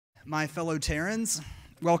My fellow Terrans,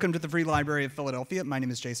 welcome to the Free Library of Philadelphia. My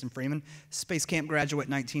name is Jason Freeman, Space Camp graduate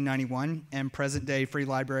 1991, and present-day Free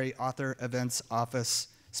Library author, events, office,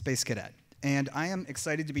 space cadet. And I am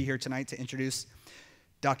excited to be here tonight to introduce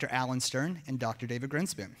Dr. Alan Stern and Dr. David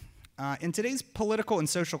Grinspoon. In today's political and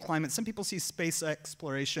social climate, some people see space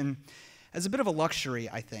exploration as a bit of a luxury,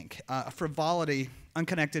 I think, a frivolity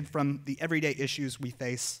unconnected from the everyday issues we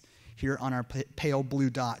face here on our pale blue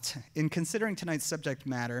dot. In considering tonight's subject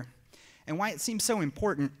matter and why it seems so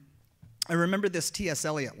important, I remember this T.S.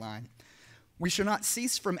 Eliot line: "We shall not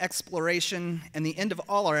cease from exploration, and the end of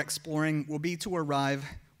all our exploring will be to arrive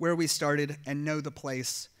where we started and know the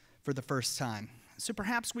place for the first time." So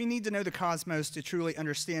perhaps we need to know the cosmos to truly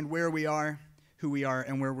understand where we are, who we are,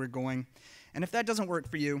 and where we're going. And if that doesn't work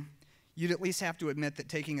for you, you'd at least have to admit that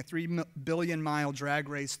taking a 3 billion mile drag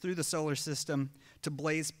race through the solar system to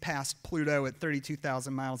blaze past Pluto at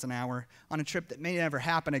 32,000 miles an hour on a trip that may never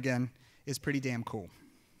happen again is pretty damn cool.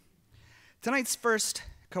 Tonight's first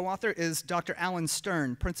co-author is Dr. Alan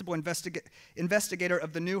Stern, principal investigator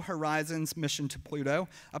of the New Horizons mission to Pluto,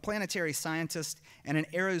 a planetary scientist and an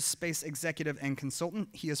aerospace executive and consultant.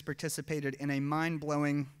 He has participated in a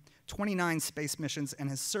mind-blowing 29 space missions and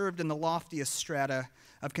has served in the loftiest strata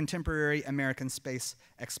of contemporary American space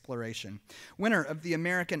exploration. Winner of the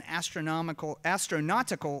American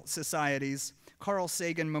Astronautical Society's Carl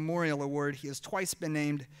Sagan Memorial Award, he has twice been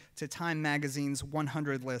named to Time magazine's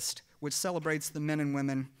 100 list, which celebrates the men and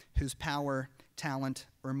women whose power, talent,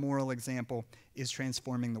 or moral example is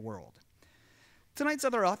transforming the world. Tonight's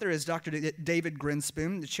other author is Dr. David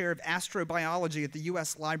Grinspoon, the chair of astrobiology at the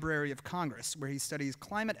U.S. Library of Congress, where he studies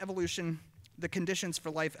climate evolution, the conditions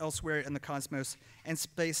for life elsewhere in the cosmos, and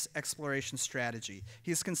space exploration strategy.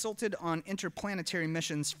 He has consulted on interplanetary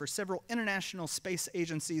missions for several international space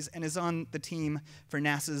agencies and is on the team for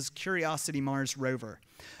NASA's Curiosity Mars rover.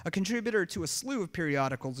 A contributor to a slew of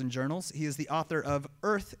periodicals and journals, he is the author of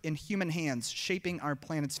Earth in Human Hands: Shaping Our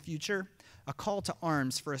Planet's Future, a call to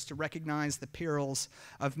arms for us to recognize the perils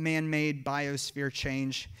of man-made biosphere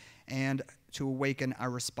change and to awaken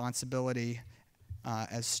our responsibility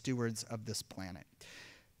as stewards of this planet.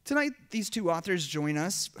 Tonight, these two authors join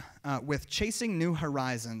us with Chasing New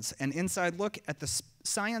Horizons, an inside look at the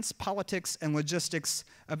science, politics, and logistics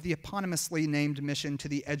of the eponymously named mission to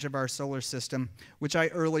the edge of our solar system, which I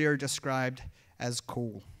earlier described as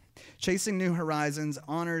cool. Chasing New Horizons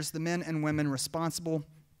honors the men and women responsible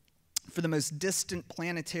for the most distant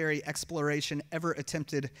planetary exploration ever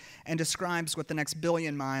attempted and describes what the next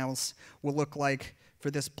billion miles will look like for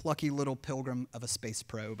this plucky little pilgrim of a space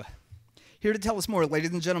probe. Here to tell us more, ladies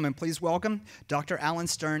and gentlemen, please welcome Dr. Alan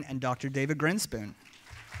Stern and Dr. David Grinspoon.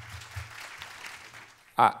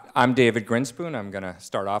 I'm David Grinspoon. I'm going to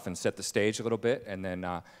start off and set the stage a little bit, and then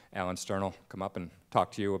Alan Stern will come up and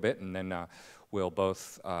talk to you a bit, and then we'll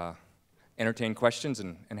both entertain questions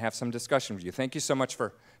and have some discussion with you. Thank you so much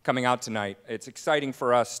for coming out tonight. It's exciting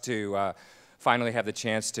for us to finally have the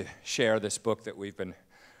chance to share this book that we've been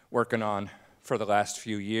working on for the last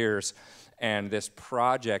few years, and this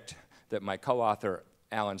project that my co-author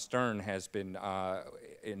Alan Stern has been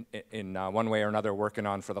in one way or another working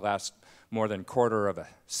on for the last more than quarter of a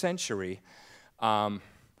century.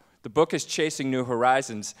 The book is Chasing New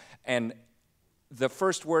Horizons, and the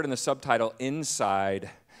first word in the subtitle,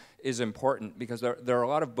 inside, is important because there are a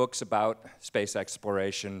lot of books about space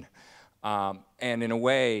exploration, and in a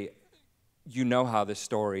way, you know how this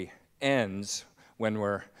story ends when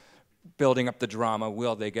we're building up the drama.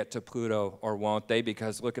 Will they get to Pluto or won't they?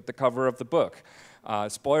 Because look at the cover of the book.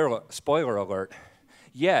 Spoiler alert.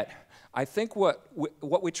 Yet, I think what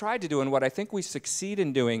we tried to do and what I think we succeed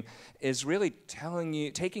in doing is really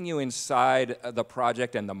taking you inside the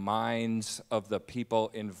project and the minds of the people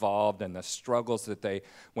involved and the struggles that they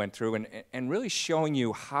went through, and really showing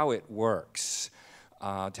you how it works.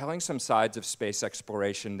 Telling some sides of space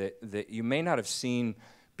exploration that you may not have seen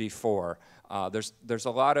before. There's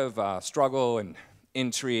a lot of struggle and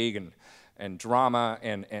intrigue and drama,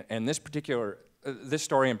 and this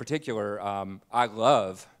story in particular I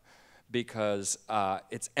love because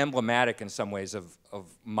it's emblematic in some ways of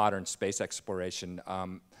modern space exploration.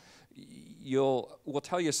 We'll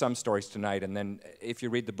tell you some stories tonight, and then if you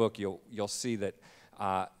read the book, you'll see that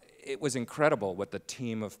it was incredible what the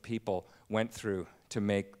team of people went through to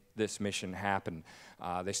make this mission happen.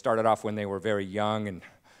 They started off when they were very young and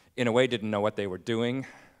in a way didn't know what they were doing,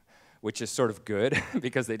 which is sort of good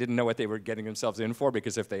because they didn't know what they were getting themselves in for,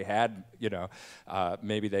 because if they had,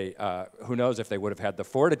 maybe they, who knows if they would have had the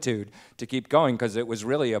fortitude to keep going, because it was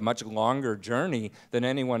really a much longer journey than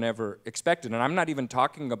anyone ever expected. And I'm not even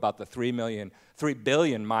talking about the 3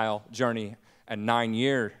 billion mile journey and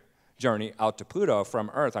 9-year journey out to Pluto from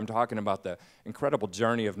Earth. I'm talking about the incredible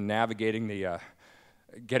journey of navigating the,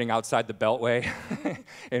 getting outside the Beltway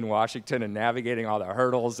in Washington and navigating all the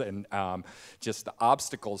hurdles and just the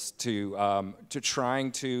obstacles to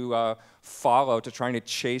trying to follow, to trying to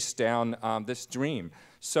chase down this dream.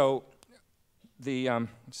 So the, let's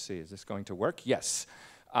see, is this going to work? Yes.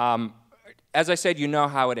 As I said, you know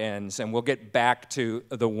how it ends, and we'll get back to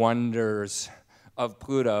the wonders of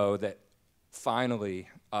Pluto that finally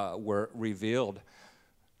were revealed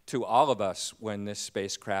to all of us when this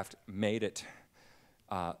spacecraft made it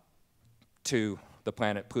to the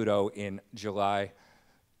planet Pluto in July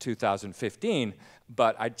 2015.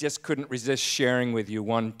 But I just couldn't resist sharing with you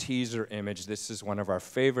one teaser image. This is one of our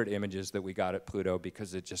favorite images that we got at Pluto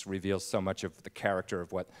because it just reveals so much of the character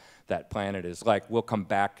of what that planet is like. We'll come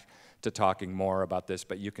back to talking more about this,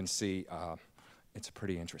 but you can see it's a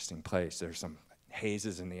pretty interesting place. There's some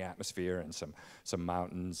hazes in the atmosphere and some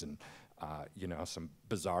mountains and you know, some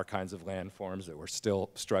bizarre kinds of landforms that we're still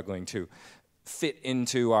struggling to fit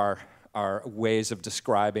into our ways of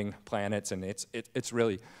describing planets, and it's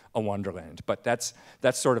really a wonderland. But that's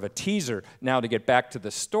sort of a teaser. Now to get back to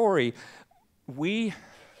the story, we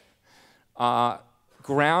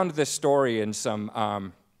ground this story in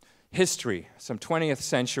some history, some 20th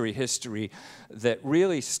century history that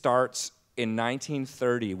really starts in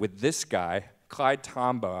 1930 with this guy, Clyde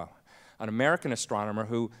Tombaugh, an American astronomer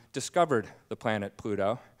who discovered the planet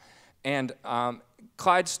Pluto. And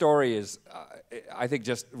Clyde's story is, I think,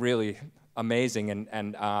 just really amazing,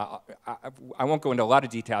 and I won't go into a lot of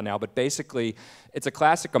detail now, but basically it's a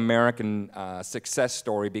classic American success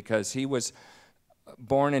story because he was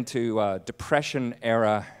born into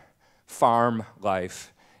Depression-era farm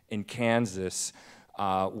life in Kansas,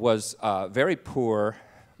 was very poor.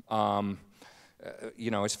 You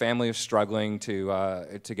know, his family was struggling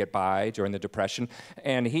to get by during the Depression,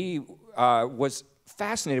 and he was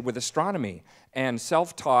fascinated with astronomy and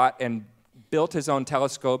self-taught and built his own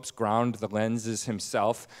telescopes, ground the lenses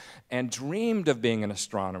himself, and dreamed of being an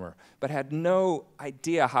astronomer, but had no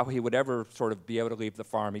idea how he would ever sort of be able to leave the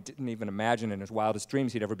farm. He didn't even imagine in his wildest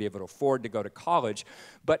dreams he'd ever be able to afford to go to college.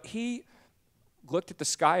 But he looked at the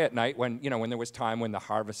sky at night when, you know, when there was time, when the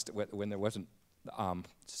harvest, when there wasn't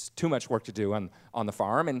too much work to do on the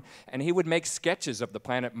farm, and he would make sketches of the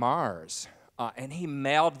planet Mars, and he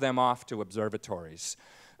mailed them off to observatories,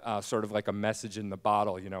 sort of like a message in the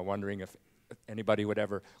bottle, you know, wondering if anybody would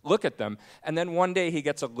ever look at them. And then one day he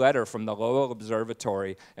gets a letter from the Lowell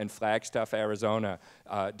Observatory in Flagstaff, Arizona.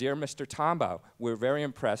 Dear Mr. Tombaugh, we're very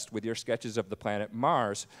impressed with your sketches of the planet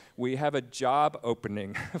Mars. We have a job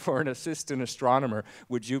opening for an assistant astronomer.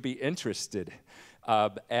 Would you be interested?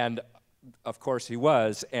 And of course he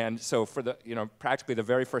was, and so for the, you know, practically the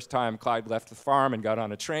very first time Clyde left the farm and got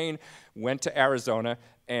on a train, went to Arizona,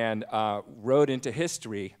 and rode into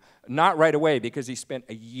history. Not right away, because he spent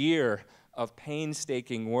a year of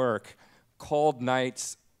painstaking work, cold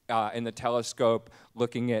nights in the telescope,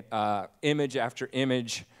 looking at image after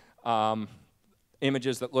image,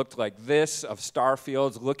 images that looked like this of star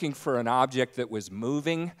fields, looking for an object that was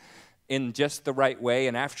moving in just the right way.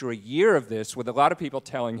 And after a year of this, with a lot of people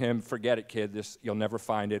telling him, forget it, kid, you'll never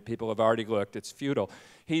find it, people have already looked, it's futile,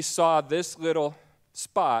 he saw this little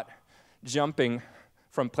spot jumping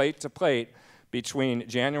from plate to plate between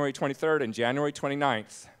January 23rd and January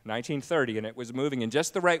 29th, 1930, and it was moving in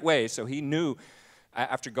just the right way, so he knew,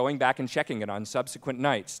 after going back and checking it on subsequent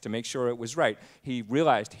nights to make sure it was right, he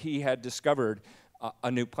realized he had discovered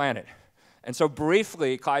a new planet. And so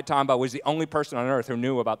briefly, Clyde Tombaugh was the only person on Earth who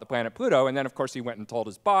knew about the planet Pluto, and then of course he went and told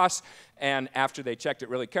his boss, and after they checked it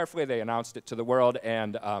really carefully, they announced it to the world,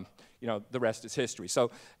 and you know, the rest is history. So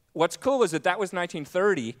what's cool is that was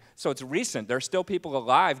 1930, so it's recent. There are still people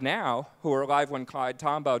alive now who were alive when Clyde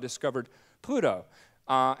Tombaugh discovered Pluto.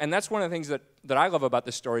 And that's one of the things that I love about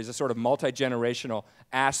this story, is a sort of multi-generational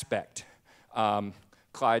aspect.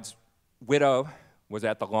 Clyde's widow was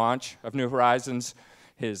at the launch of New Horizons.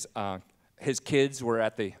 His kids were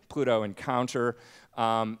at the Pluto encounter,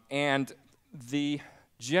 and the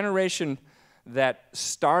generation that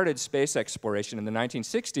started space exploration in the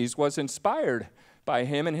 1960s was inspired by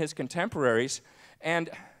him and his contemporaries. And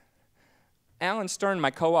Alan Stern,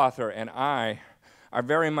 my co-author, and I are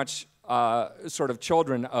very much sort of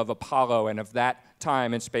children of Apollo and of that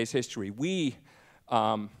time in space history. We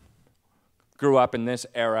grew up in this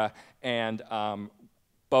era, and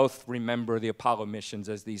both remember the Apollo missions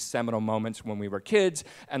as these seminal moments when we were kids,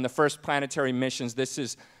 and the first planetary missions. This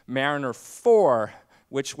is Mariner 4,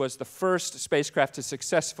 which was the first spacecraft to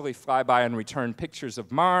successfully fly by and return pictures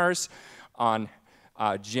of Mars on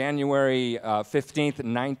January 15th,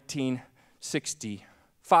 1964.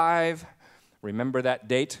 1905. Remember that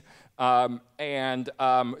date?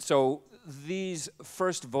 So these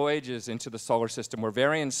first voyages into the solar system were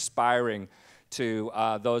very inspiring to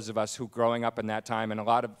those of us who growing up in that time, and a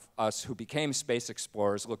lot of us who became space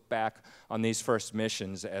explorers look back on these first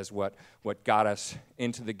missions as what got us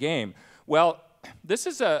into the game. Well, this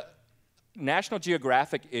is a National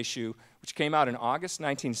Geographic issue which came out in August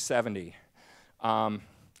 1970.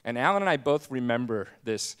 And Alan and I both remember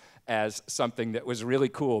this as something that was really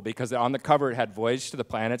cool, because on the cover it had Voyage to the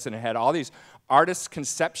Planets, and it had all these artists'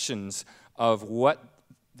 conceptions of what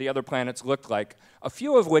the other planets looked like, a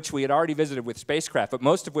few of which we had already visited with spacecraft, but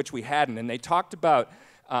most of which we hadn't. And they talked about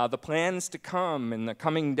the plans to come in the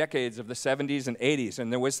coming decades of the 70s and 80s. And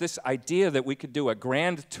there was this idea that we could do a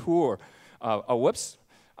grand tour. There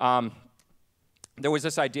was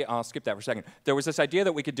this idea, I'll skip that for a second. There was this idea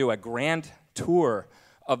that we could do a grand tour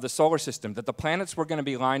of the solar system, that the planets were going to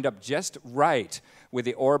be lined up just right with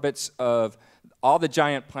the orbits of all the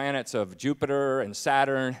giant planets of Jupiter and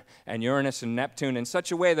Saturn and Uranus and Neptune in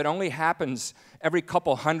such a way that only happens every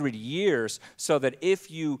couple hundred years, so that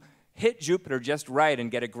if you hit Jupiter just right and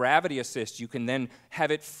get a gravity assist, you can then have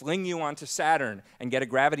it fling you onto Saturn and get a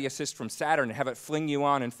gravity assist from Saturn and have it fling you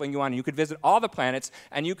on and fling you on. And you could visit all the planets,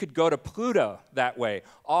 and you could go to Pluto that way,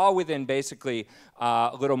 all within basically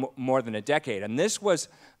a little more than a decade. And this was,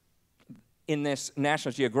 in this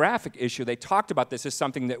National Geographic issue, they talked about this as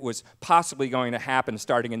something that was possibly going to happen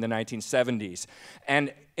starting in the 1970s.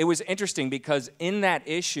 And it was interesting because in that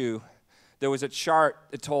issue, there was a chart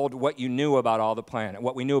that told what you knew about all the planets,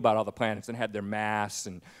 what we knew about all the planets, and had their mass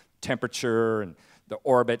and temperature and the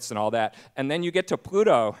orbits and all that. And then you get to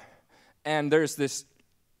Pluto, and there's this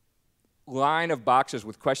line of boxes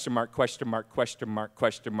with question mark, question mark, question mark,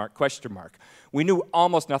 question mark, question mark. We knew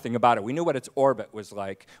almost nothing about it. We knew what its orbit was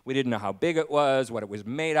like. We didn't know how big it was, what it was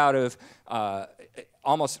made out of,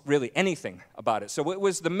 almost really anything about it. So it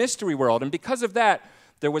was the mystery world, and because of that,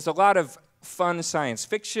 there was a lot of fun science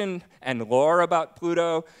fiction and lore about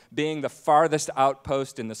Pluto being the farthest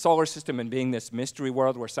outpost in the solar system and being this mystery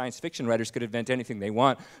world where science fiction writers could invent anything they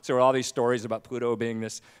want. So there were all these stories about Pluto being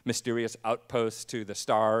this mysterious outpost to the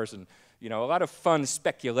stars, and a lot of fun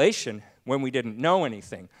speculation when we didn't know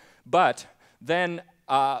anything. But then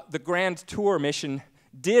the Grand Tour mission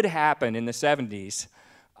did happen in the 70s.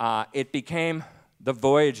 It became the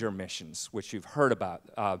Voyager missions, which you've heard about,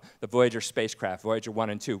 the Voyager spacecraft, Voyager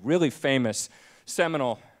 1 and 2, really famous,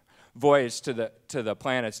 seminal voyage to the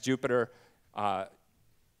planets Jupiter,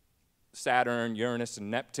 Saturn, Uranus,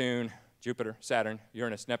 and Neptune. Jupiter, Saturn,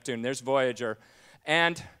 Uranus, Neptune. There's Voyager.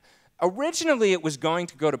 And originally it was going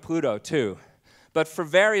to go to Pluto too, but for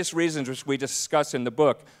various reasons, which we discuss in the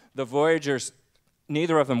book, the Voyagers,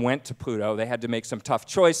 neither of them went to Pluto. They had to make some tough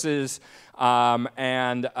choices,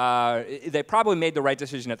 and they probably made the right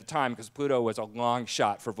decision at the time, because Pluto was a long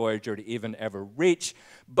shot for Voyager to even ever reach,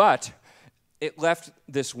 but it left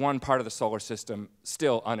this one part of the solar system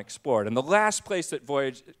still unexplored. And the last place that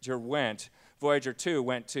Voyager went, Voyager 2,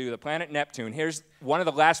 went to the planet Neptune. Here's one of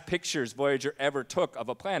the last pictures Voyager ever took of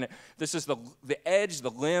a planet. This is the edge,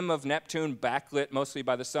 the limb of Neptune, backlit mostly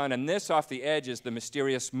by the sun, and this off the edge is the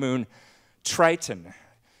mysterious moon Triton,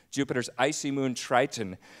 Jupiter's icy moon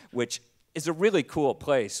Triton, which is a really cool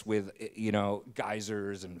place with,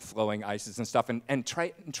 geysers and flowing ices and stuff. And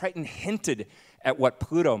Triton hinted at what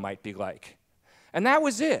Pluto might be like. And that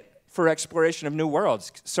was it for exploration of new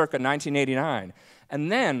worlds, circa 1989.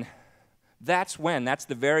 And then that's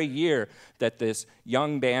the very year that this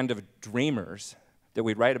young band of dreamers that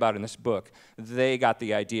we write about in this book, they got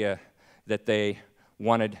the idea that they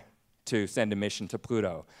wanted to send a mission to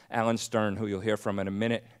Pluto. Alan Stern, who you'll hear from in a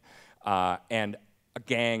minute, and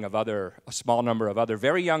a small number of other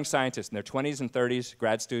very young scientists in their 20s and 30s,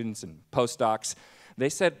 grad students and postdocs, they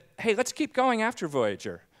said, hey, let's keep going after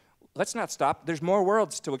Voyager. Let's not stop. There's more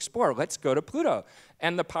worlds to explore. Let's go to Pluto.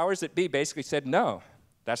 And the powers that be basically said, no,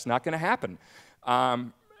 that's not going to happen.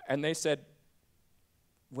 And they said,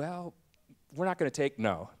 well, we're not going to take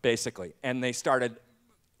no, basically. And they started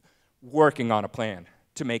working on a plan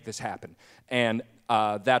to make this happen. And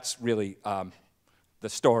that's really the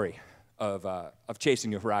story of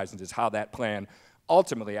Chasing New Horizons, is how that plan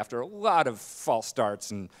ultimately, after a lot of false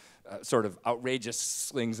starts and sort of outrageous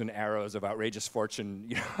slings and arrows of outrageous fortune,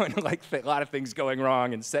 and like a lot of things going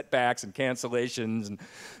wrong and setbacks and cancellations and,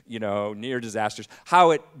 near disasters,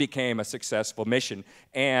 how it became a successful mission.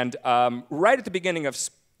 And right at the beginning of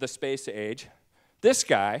the space age, this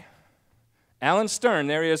guy, Alan Stern,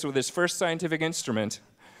 there he is with his first scientific instrument,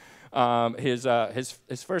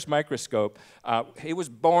 his first microscope. He was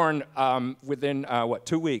born within,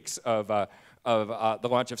 2 weeks of of the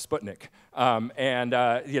launch of Sputnik.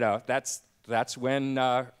 You know, that's when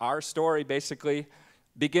our story basically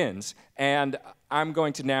begins. And I'm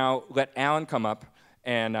going to now let Alan come up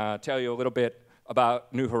and tell you a little bit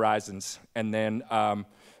about New Horizons, and then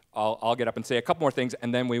I'll get up and say a couple more things,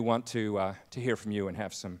 and then we want to hear from you and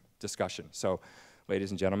have some discussion. So,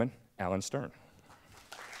 ladies and gentlemen, Alan Stern.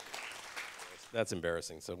 That's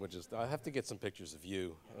embarrassing. So I have to get some pictures of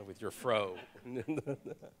you with your fro.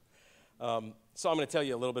 So I'm going to tell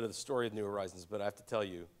you a little bit of the story of New Horizons, but I have to tell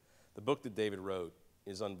you, the book that David wrote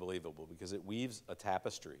is unbelievable because it weaves a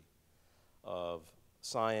tapestry of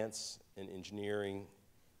science and engineering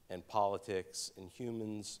and politics and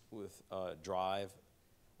humans with drive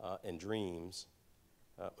and dreams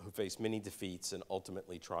who face many defeats and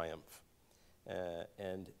ultimately triumph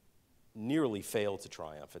and nearly fail to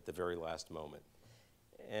triumph at the very last moment.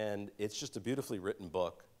 And it's just a beautifully written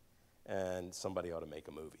book, and somebody ought to make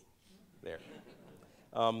a movie there.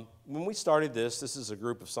 When we started this is a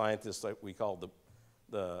group of scientists that we call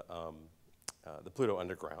the Pluto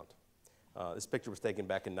Underground. This picture was taken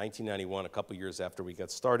back in 1991, a couple years after we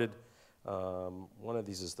got started. One of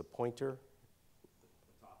these is the pointer.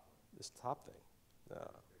 This top thing.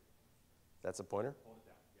 That's a pointer? Hold it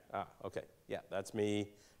down. Yeah. Okay. Yeah, that's me,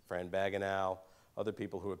 Fran Bagenal, other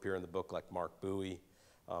people who appear in the book like Mark Bowie.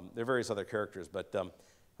 There are various other characters, but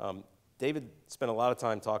David spent a lot of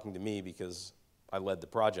time talking to me because I led the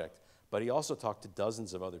project, but he also talked to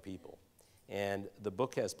dozens of other people. And the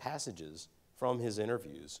book has passages from his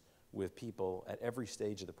interviews with people at every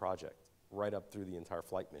stage of the project, right up through the entire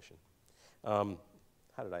flight mission. How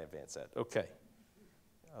did I advance that? Okay.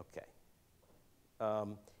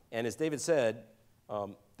 And as David said,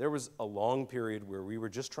 there was a long period where we were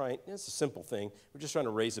just trying, it's a simple thing, we're just trying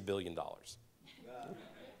to raise $1 billion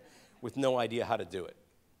with no idea how to do it.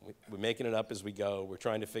 We're making it up as we go, we're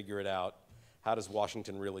trying to figure it out. How does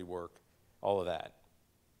Washington really work? All of that.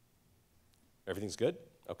 Everything's good?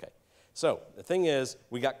 Okay. So the thing is,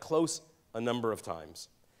 we got close a number of times,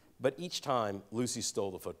 but each time Lucy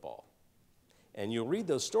stole the football. And you'll read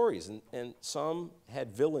those stories, and some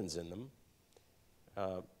had villains in them,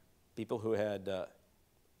 people who had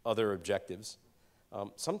other objectives.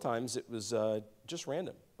 Sometimes it was just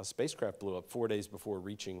random. A spacecraft blew up 4 days before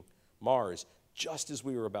reaching Mars, just as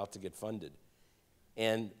we were about to get funded.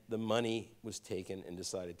 And the money was taken and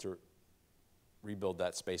decided to rebuild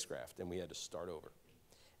that spacecraft, and we had to start over.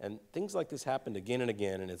 And things like this happened again and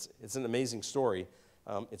again, and it's an amazing story.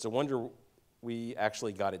 It's a wonder we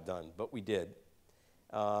actually got it done, but we did.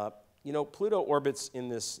 You know, Pluto orbits in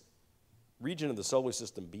this region of the solar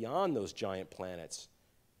system beyond those giant planets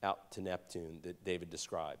out to Neptune that David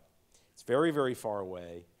described. It's very, very far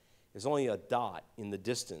away. There's only a dot in the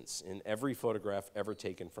distance in every photograph ever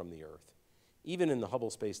taken from the Earth. Even in the Hubble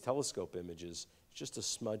Space Telescope images, it's just a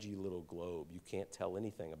smudgy little globe. You can't tell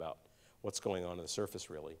anything about what's going on the surface,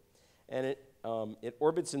 really. And it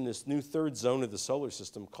orbits in this new third zone of the solar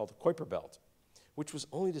system called the Kuiper Belt, which was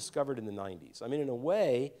only discovered in the 90s. I mean, in a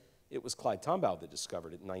way, it was Clyde Tombaugh that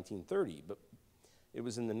discovered it in 1930, but it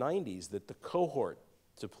was in the 90s that the cohort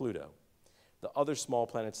to Pluto, the other small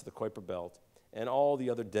planets of the Kuiper Belt, and all the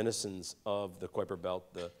other denizens of the Kuiper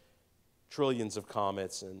Belt, the trillions of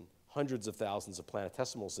comets and hundreds of thousands of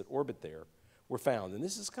planetesimals that orbit there, were found. And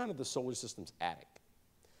this is kind of the solar system's attic.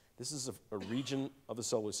 This is a region of the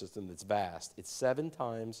solar system that's vast. It's 7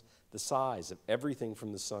 times the size of everything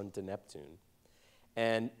from the sun to Neptune.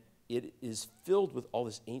 And it is filled with all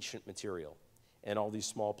this ancient material and all these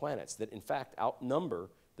small planets that, in fact, outnumber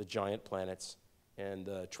the giant planets and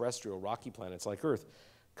the terrestrial rocky planets like Earth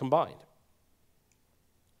combined.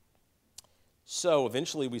 So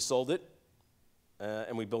eventually we sold it,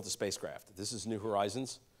 and we built a spacecraft. This is New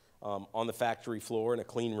Horizons on the factory floor in a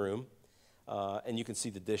clean room. And you can see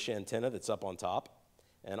the dish antenna that's up on top,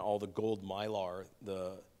 and all the gold mylar,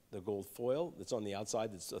 the gold foil that's on the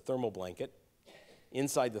outside, that's a thermal blanket.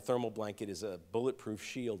 Inside the thermal blanket is a bulletproof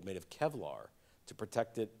shield made of Kevlar to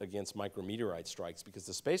protect it against micrometeorite strikes, because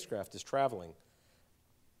the spacecraft is traveling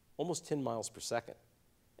almost 10 miles per second.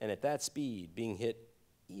 And at that speed, being hit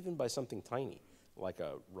even by something tiny, like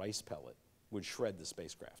a rice pellet, would shred the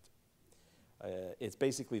spacecraft. It's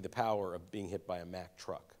basically the power of being hit by a Mack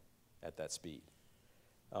truck at that speed.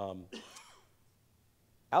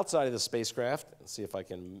 Outside of the spacecraft, let's see if I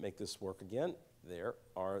can make this work again. There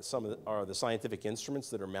are some of the scientific instruments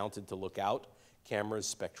that are mounted to look out: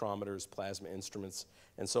 cameras, spectrometers, plasma instruments,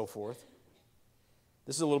 and so forth.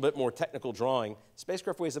 This is a little bit more technical drawing.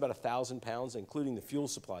 Spacecraft weighs about 1,000 pounds, including the fuel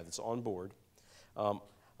supply that's on board.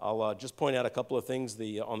 I'll just point out a couple of things.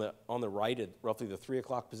 On the right, at roughly the 3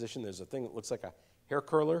 o'clock position, there's a thing that looks like a hair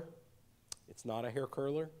curler. It's not a hair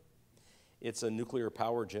curler. It's a nuclear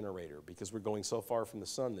power generator because we're going so far from the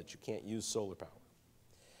sun that you can't use solar power.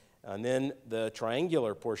 And then the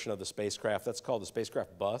triangular portion of the spacecraft, that's called the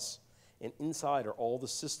spacecraft bus, and inside are all the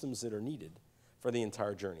systems that are needed for the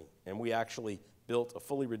entire journey. And we actually built a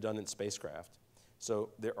fully redundant spacecraft. So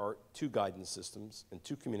there are 2 guidance systems and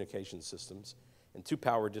 2 communication systems and 2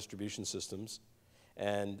 power distribution systems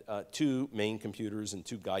and 2 main computers and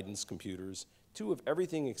 2 guidance computers, 2 of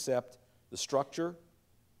everything except the structure,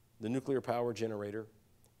 the nuclear power generator,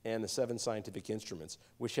 and the 7 scientific instruments,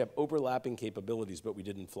 which have overlapping capabilities, but we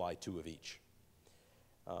didn't fly 2 of each.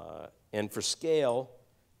 And for scale,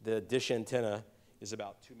 the dish antenna is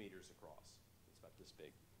about 2 meters across. It's about this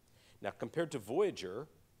big. Now, compared to Voyager,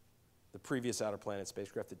 the previous outer planet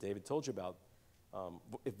spacecraft that David told you about,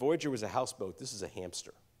 if Voyager was a houseboat, this is a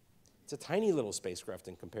hamster. It's a tiny little spacecraft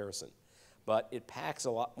in comparison, but it packs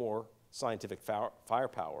a lot more scientific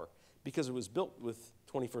firepower because it was built with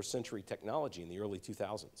 21st century technology in the early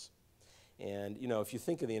 2000s. And you know, if you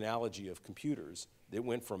think of the analogy of computers that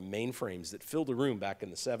went from mainframes that filled a room back in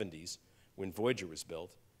the 70s when Voyager was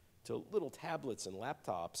built to little tablets and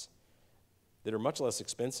laptops that are much less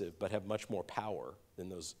expensive but have much more power than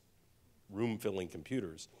those room-filling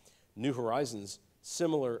computers, New Horizons,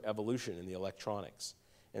 similar evolution in the electronics.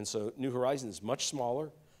 And so New Horizons, much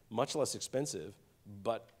smaller, much less expensive,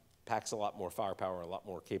 but packs a lot more firepower, a lot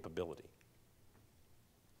more capability.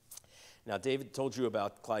 Now, David told you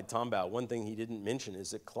about Clyde Tombaugh. One thing he didn't mention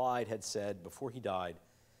is that Clyde had said before he died,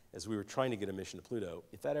 as we were trying to get a mission to Pluto,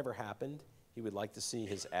 if that ever happened, he would like to see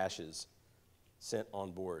his ashes sent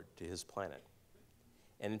on board to his planet.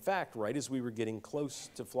 And in fact, right as we were getting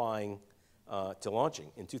close to flying, to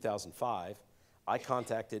launching in 2005, I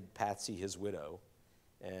contacted Patsy, his widow,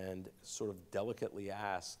 and sort of delicately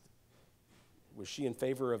asked, was she in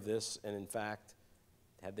favor of this? And in fact,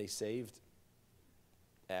 had they saved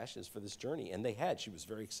ashes for this journey? And they had. She was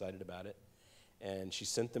very excited about it. And she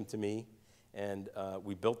sent them to me. And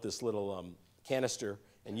we built this little canister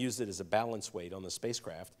and used it as a balance weight on the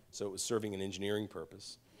spacecraft. So it was serving an engineering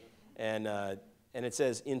purpose. And it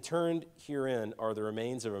says, interned herein are the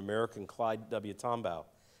remains of American Clyde W. Tombaugh,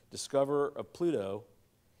 discoverer of Pluto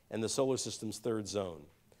and the solar system's 3rd zone,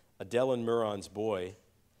 Adele and Muron's boy,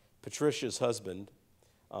 Patricia's husband,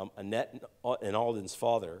 Annette and Alden's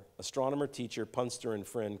father, astronomer, teacher, punster, and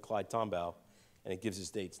friend Clyde Tombaugh, and it gives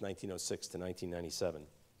his dates, 1906 to 1997.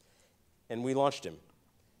 And we launched him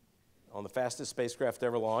on the fastest spacecraft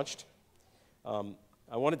ever launched. I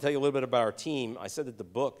want to tell you a little bit about our team. I said that the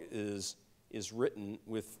book is written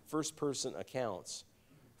with first-person accounts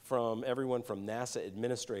from everyone from NASA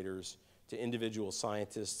administrators to individual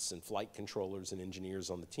scientists and flight controllers and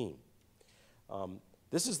engineers on the team.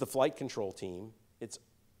 This is the flight control team. It's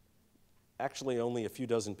actually only a few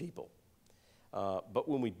dozen people. But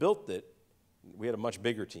when we built it, we had a much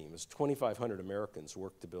bigger team. It was 2,500 Americans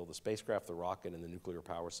worked to build the spacecraft, the rocket, and the nuclear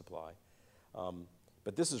power supply.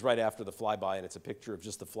 But this is right after the flyby, and it's a picture of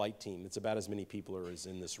just the flight team. It's about as many people as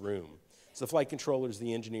in this room. So the flight controllers,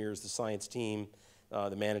 the engineers, the science team,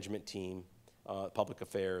 the management team, public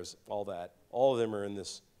affairs, all that. All of them are in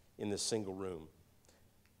this single room.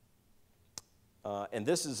 And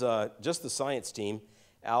this is just the science team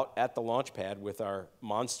out at the launch pad with our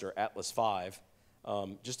monster Atlas V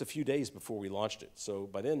just a few days before we launched it. So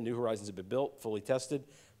by then, New Horizons had been built, fully tested,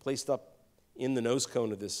 placed up in the nose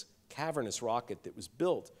cone of this cavernous rocket that was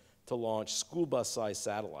built to launch school bus-sized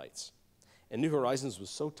satellites. And New Horizons was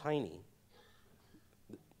so tiny,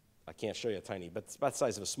 I can't show you a tiny, but it's about the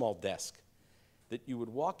size of a small desk, that you would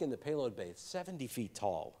walk in the payload bay, it's 70 feet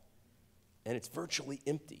tall, and it's virtually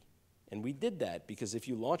empty. And we did that because if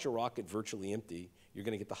you launch a rocket virtually empty, you're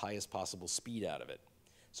going to get the highest possible speed out of it.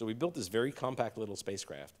 So we built this very compact little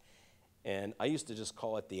spacecraft, and I used to just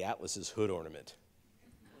call it the Atlas's hood ornament.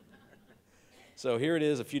 So here it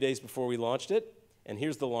is a few days before we launched it, and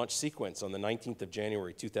here's the launch sequence on the 19th of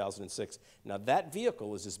January, 2006. Now that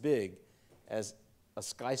vehicle is as big as a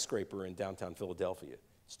skyscraper in downtown Philadelphia.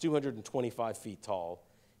 It's 225 feet tall.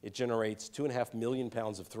 It generates 2.5 million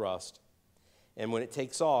pounds of thrust. And when it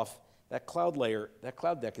takes off, that cloud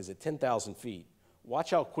deck is at 10,000 feet. Watch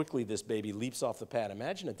how quickly this baby leaps off the pad.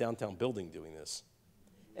 Imagine a downtown building doing this.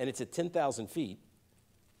 And it's at 10,000 feet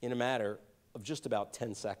in a matter of just about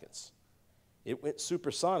 10 seconds. It went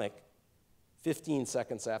supersonic 15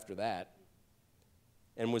 seconds after that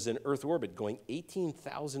and was in Earth orbit going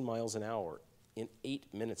 18,000 miles an hour in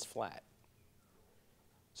 8 minutes flat.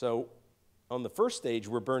 So on the first stage,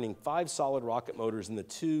 we're burning 5 solid rocket motors and the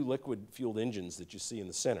 2 liquid-fueled engines that you see in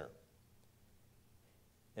the center.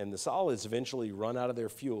 And the solids eventually run out of their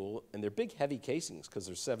fuel, and they're big, heavy casings because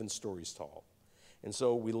they're 7 stories tall. And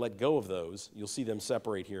so we let go of those. You'll see them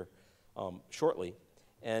separate here shortly.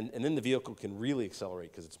 And then the vehicle can really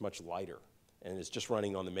accelerate because it's much lighter, and it's just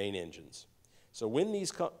running on the main engines. So when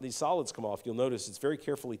these solids come off, you'll notice it's very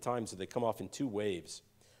carefully timed, so they come off in 2 waves.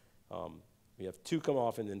 We have 2 come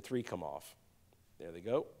off and then 3 come off. There they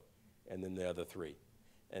go, and then the other 3.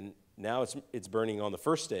 And now it's burning on the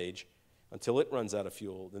first stage until it runs out of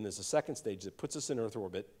fuel. Then there's a second stage that puts us in Earth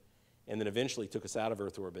orbit, and then eventually took us out of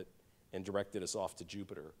Earth orbit and directed us off to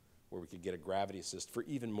Jupiter, where we could get a gravity assist for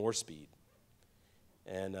even more speed.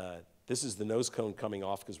 And this is the nose cone coming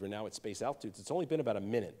off because we're now at space altitudes. It's only been about a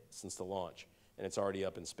minute since the launch, and it's already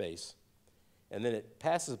up in space. And then it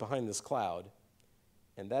passes behind this cloud,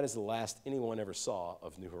 and that is the last anyone ever saw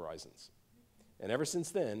of New Horizons. And ever since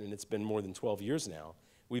then, and it's been more than 12 years now,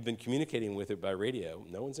 we've been communicating with it by radio.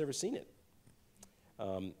 No one's ever seen it.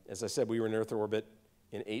 As I said, we were in Earth orbit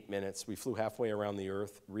in 8 minutes. We flew halfway around the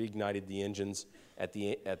Earth, reignited the engines at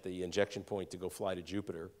the injection point to go fly to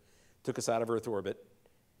Jupiter, took us out of Earth orbit,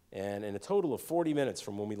 and in a total of 40 minutes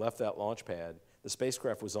from when we left that launch pad, the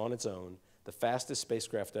spacecraft was on its own, the fastest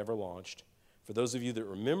spacecraft ever launched. For those of you that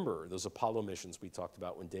remember those Apollo missions we talked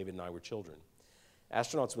about when David and I were children,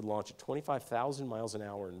 astronauts would launch at 25,000 miles an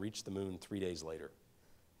hour and reach the moon 3 days later.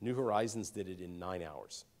 New Horizons did it in 9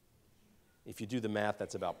 hours. If you do the math,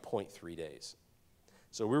 that's about 0.3 days.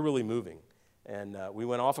 So we're really moving. And we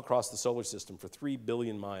went off across the solar system for 3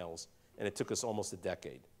 billion miles, and it took us almost a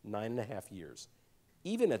decade, 9.5 years.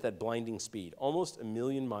 Even at that blinding speed, almost 1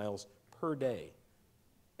 million miles per day,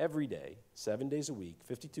 every day, 7 days a week,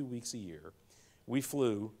 52 weeks a year, we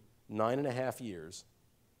flew 9.5 years,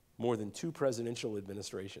 more than 2 presidential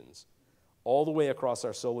administrations, all the way across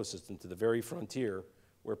our solar system to the very frontier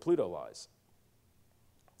where Pluto lies.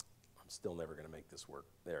 I'm still never going to make this work.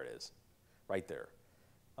 There it is, right there,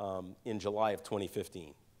 in July of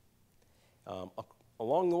 2015.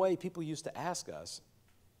 Along the way, people used to ask us,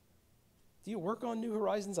 do you work on New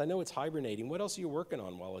Horizons? I know it's hibernating. What else are you working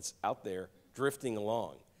on while it's out there drifting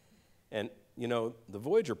along? And you know, the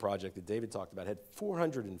Voyager project that David talked about had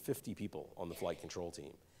 450 people on the flight control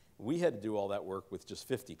team. We had to do all that work with just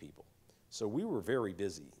 50 people. So we were very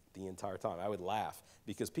busy the entire time. I would laugh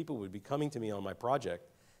because people would be coming to me on my project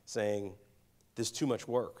saying, there's too much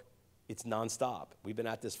work. It's nonstop. We've been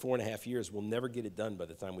at this 4.5 years. We'll never get it done by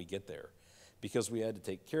the time we get there because we had to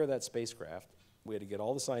take care of that spacecraft. We had to get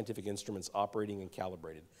all the scientific instruments operating and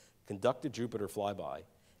calibrated, conduct a Jupiter flyby,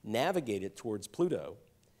 navigate it towards Pluto,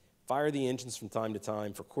 fire the engines from time to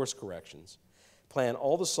time for course corrections, plan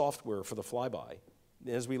all the software for the flyby.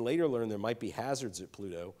 As we later learned, there might be hazards at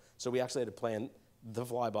Pluto, so we actually had to plan the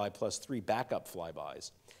flyby plus 3 backup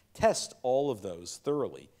flybys, test all of those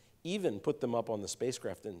thoroughly, even put them up on the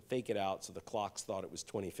spacecraft and fake it out so the clocks thought it was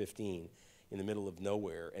 2015 in the middle of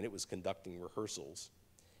nowhere, and it was conducting rehearsals,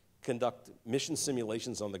 conduct mission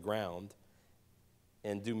simulations on the ground,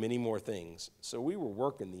 and do many more things. So we were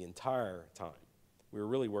working the entire time. We were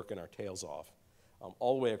really working our tails off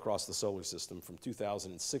all the way across the solar system from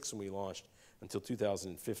 2006 when we launched until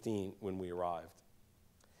 2015 when we arrived.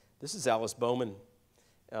 This is Alice Bowman.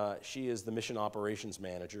 She is the mission operations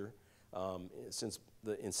manager. Since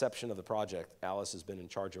the inception of the project, Alice has been in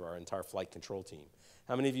charge of our entire flight control team.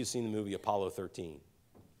 How many of you have seen the movie Apollo 13?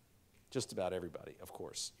 Just about everybody, of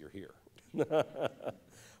course, you're here.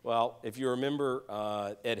 Well, if you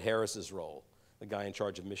remember Ed Harris's role, the guy in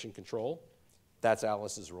charge of mission control, that's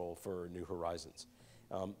Alice's role for New Horizons.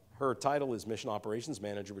 Her title is Mission Operations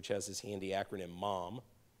Manager, which has this handy acronym, MOM.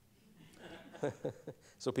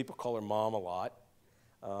 So people call her Mom a lot.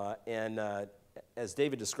 As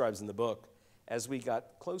David describes in the book, as we got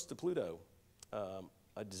close to Pluto,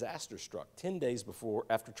 a disaster struck 10 days before,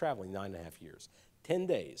 after traveling 9.5 years, 10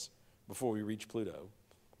 days before we reached Pluto,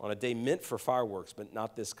 on a day meant for fireworks, but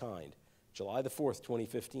not this kind, July the 4th,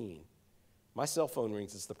 2015. My cell phone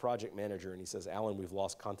rings, it's the project manager, and he says, Alan, we've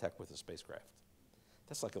lost contact with the spacecraft.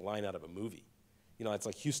 That's like a line out of a movie. You know, it's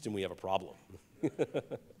like, Houston, we have a problem.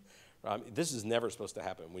 This is never supposed to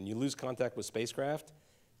happen. When you lose contact with spacecraft,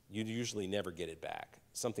 you usually never get it back.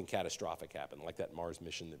 Something catastrophic happened, like that Mars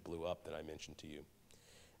mission that blew up that I mentioned to you.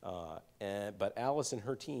 But Alice and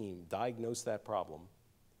her team diagnosed that problem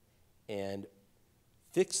and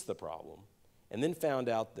fixed the problem, and then found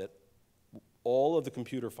out that all of the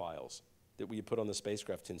computer files that we had put on the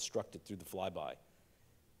spacecraft to instruct it through the flyby,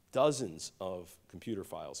 dozens of computer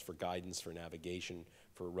files for guidance, for navigation,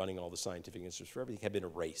 for running all the scientific instruments, for everything, had been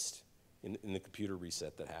erased in the computer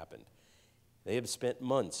reset that happened. They have spent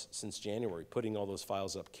months since January putting all those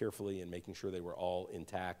files up carefully and making sure they were all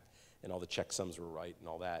intact and all the checksums were right and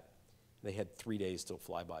all that. They had 3 days till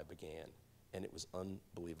flyby began, and it was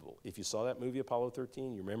unbelievable. If you saw that movie, Apollo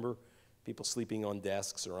 13, you remember people sleeping on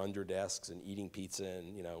desks or under desks and eating pizza,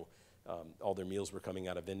 and all their meals were coming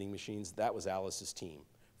out of vending machines? That was Alice's team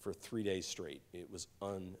for 3 days straight. It was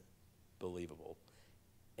unbelievable.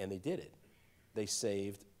 And they did it. They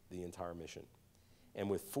saved the entire mission. And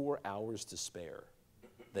with 4 hours to spare,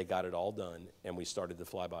 they got it all done, and we started the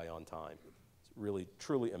flyby on time. It's really,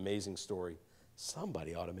 truly amazing story.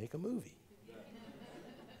 Somebody ought to make a movie.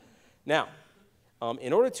 Now,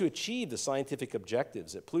 in order to achieve the scientific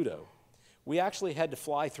objectives at Pluto, we actually had to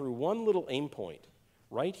fly through one little aim point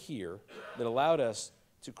right here that allowed us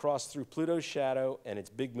to cross through Pluto's shadow and its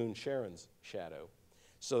big moon Charon's shadow,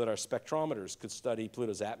 so that our spectrometers could study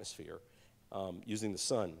Pluto's atmosphere using the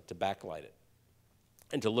sun to backlight it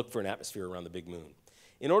and to look for an atmosphere around the big moon.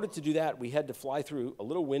 In order to do that, we had to fly through a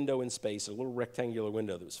little window in space, a little rectangular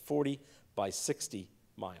window that was 40 by 60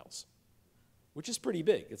 miles, which is pretty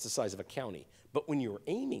big. It's the size of a county. But when you're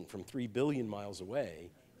aiming from 3 billion miles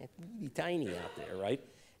away, it's really tiny out there, right?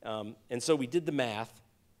 And so we did the math,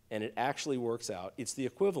 and it actually works out. It's the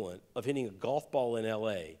equivalent of hitting a golf ball in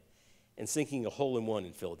LA and sinking a hole-in-one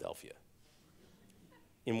in Philadelphia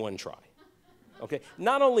in one try. Okay?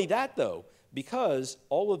 Not only that, though, because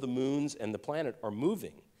all of the moons and the planet are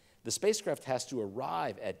moving, the spacecraft has to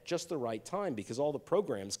arrive at just the right time because all the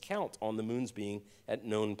programs count on the moons being at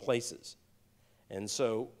known places. And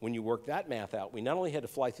so when you work that math out, we not only had to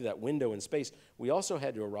fly through that window in space, we also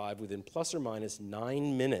had to arrive within plus or minus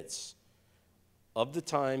 9 minutes of the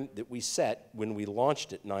time that we set when we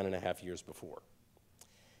launched it 9.5 years before.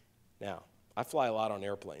 Now, I fly a lot on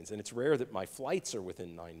airplanes, and it's rare that my flights are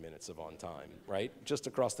within 9 minutes of on time, right? Just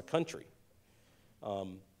across the country.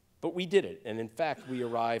 But we did it, and in fact, we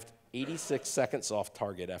arrived 86 seconds off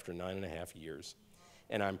target after 9.5 years.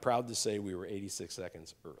 And I'm proud to say we were 86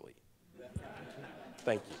 seconds early.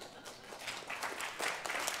 Thank you.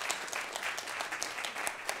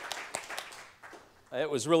 It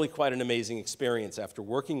was really quite an amazing experience after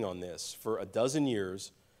working on this for a dozen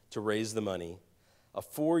years to raise the money, a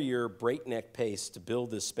 4-year breakneck pace to build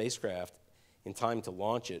this spacecraft in time to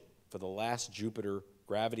launch it for the last Jupiter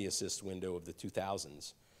gravity assist window of the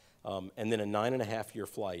 2000s, and then a 9.5-year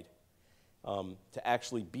flight to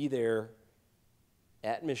actually be there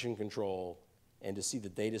at mission control and to see the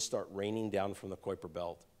data start raining down from the Kuiper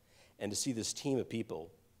Belt, and to see this team of people,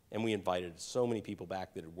 and we invited so many people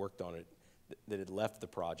back that had worked on it, that had left the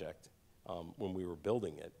project when we were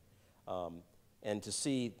building it, and to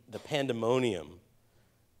see the pandemonium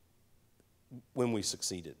when we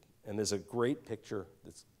succeeded. And there's a great picture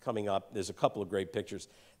that's coming up. There's a couple of great pictures.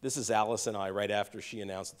 This is Alice and I right after she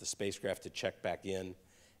announced that the spacecraft had checked back in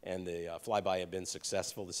and the flyby had been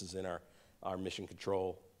successful. This is in our mission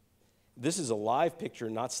control. This is a live picture,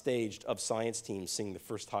 not staged, of science teams seeing the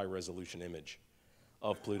first high-resolution image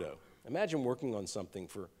of Pluto. Imagine working on something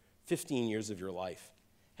for 15 years of your life,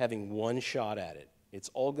 having one shot at it. It's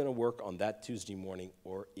all going to work on that Tuesday morning,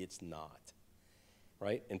 or it's not,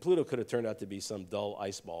 right? And Pluto could have turned out to be some dull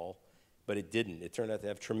ice ball, but it didn't. It turned out to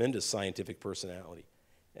have tremendous scientific personality.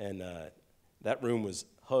 And that room was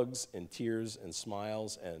hugs and tears and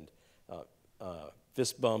smiles and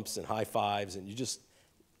fist bumps and high fives, and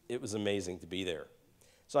it was amazing to be there.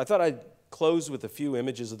 So I thought I'd close with a few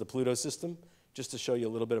images of the Pluto system, just to show you a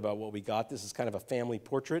little bit about what we got. This is kind of a family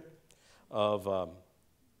portrait of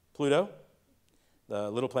Pluto, the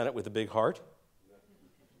little planet with a big heart.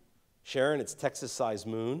 Charon, its Texas-sized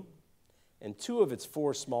moon, and 2 of its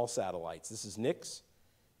 4 small satellites. This is Nix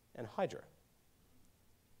and Hydra,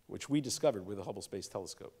 which we discovered with the Hubble Space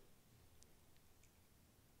Telescope.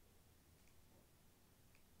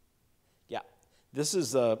 Yeah, this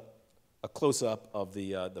is a close-up of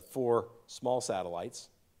the 4 small satellites.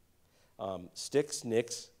 Styx,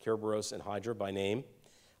 Nix, Kerberos, and Hydra by name.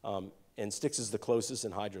 And Styx is the closest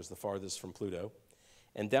and Hydra is the farthest from Pluto.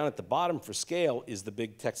 And down at the bottom for scale is the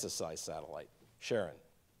big Texas-sized satellite, Charon.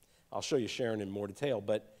 I'll show you Charon in more detail,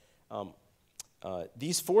 but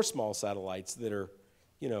these 4 small satellites that are,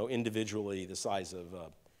 individually the size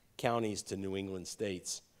of counties to New England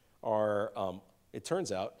states are, it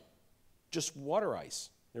turns out, just water ice.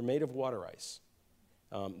 They're made of water ice.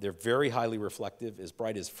 They're very highly reflective, as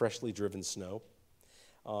bright as freshly driven snow.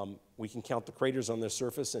 We can count the craters on their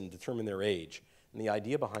surface and determine their age. And the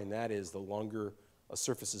idea behind that is the longer a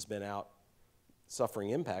surface has been out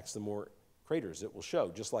suffering impacts, the more craters it will show.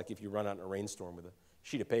 Just like if you run out in a rainstorm with a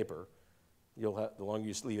sheet of paper, the longer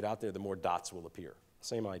you leave it out there, the more dots will appear.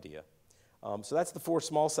 Same idea. So that's the 4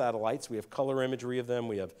 small satellites. We have color imagery of them.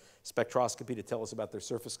 We have spectroscopy to tell us about their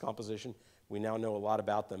surface composition. We now know a lot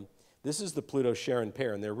about them. This is the Pluto-Charon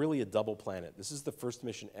pair, and they're really a double planet. This is the first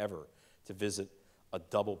mission ever to visit a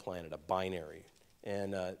double planet, a binary.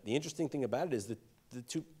 And the interesting thing about it is that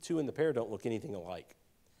the two in the pair don't look anything alike.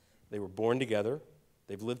 They were born together.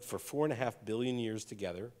 They've lived for 4.5 billion years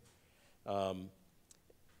together.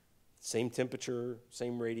 Same temperature,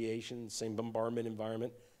 same radiation, same bombardment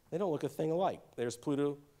environment. They don't look a thing alike. There's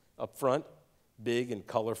Pluto up front, big and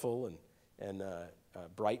colorful and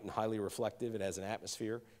bright and highly reflective. It has an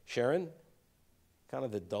atmosphere. Charon, kind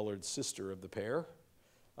of the dullard sister of the pair.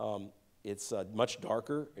 It's much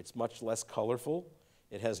darker. It's much less colorful.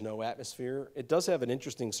 It has no atmosphere. It does have an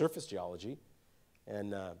interesting surface geology.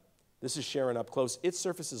 And this is Charon up close. Its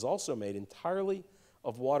surface is also made entirely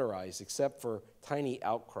of water ice, except for tiny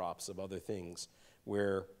outcrops of other things,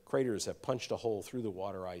 where craters have punched a hole through the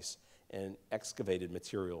water ice and excavated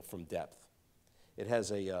material from depth. It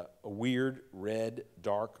has a weird red,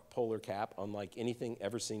 dark polar cap, unlike anything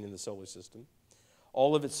ever seen in the solar system.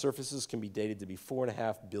 All of its surfaces can be dated to be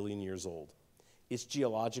 4.5 billion years old. Its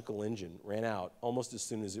geological engine ran out almost as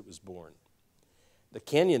soon as it was born. The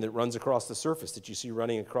canyon that runs across the surface that you see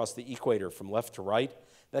running across the equator from left to right,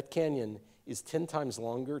 that canyon is 10 times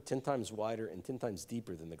longer, 10 times wider, and 10 times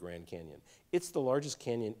deeper than the Grand Canyon. It's the largest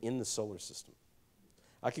canyon in the solar system.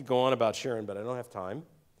 I could go on about Charon, but I don't have time.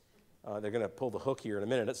 They're going to pull the hook here in a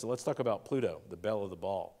minute, so let's talk about Pluto, the belle of the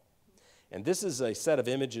ball. And this is a set of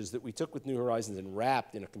images that we took with New Horizons and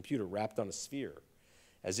wrapped in a computer, wrapped on a sphere,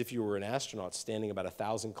 as if you were an astronaut standing about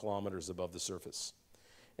 1,000 kilometers above the surface.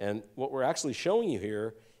 And what we're actually showing you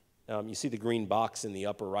here, you see the green box in the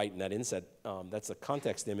upper right in that inset, that's a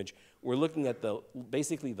context image. We're looking at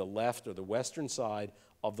basically the left or the western side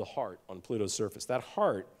of the heart on Pluto's surface. That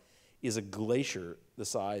heart is a glacier the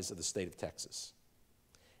size of the state of Texas.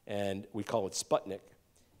 And we call it Sputnik.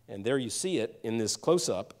 And there you see it in this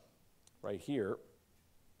close-up right here.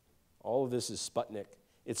 All of this is Sputnik.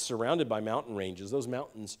 It's surrounded by mountain ranges. Those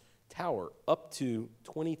mountains tower up to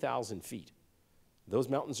 20,000 feet. Those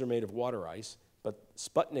mountains are made of water ice, but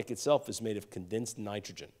Sputnik itself is made of condensed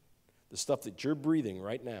nitrogen. The stuff that you're breathing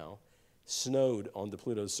right now snowed onto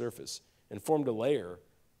Pluto's surface and formed a layer,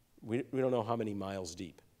 we don't know how many miles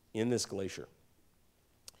deep, in this glacier.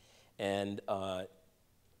 And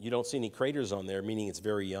you don't see any craters on there, meaning it's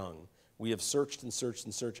very young. We have searched and searched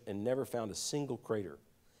and searched and never found a single crater,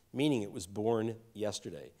 meaning it was born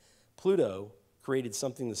yesterday. Pluto created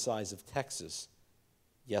something the size of Texas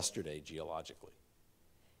yesterday geologically.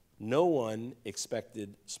 No one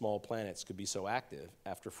expected small planets could be so active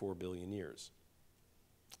after 4 billion years.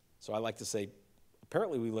 So I like to say,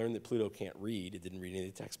 apparently we learned that Pluto can't read. It didn't read any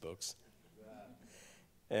of the textbooks.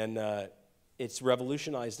 And it's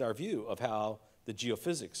revolutionized our view of how the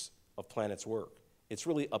geophysics of planets work. It's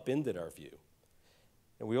really upended our view.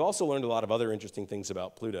 And we also learned a lot of other interesting things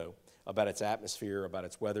about Pluto, about its atmosphere, about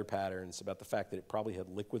its weather patterns, about the fact that it probably had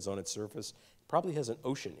liquids on its surface. It probably has an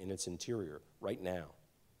ocean in its interior right now.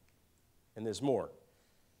 And there's more.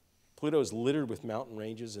 Pluto is littered with mountain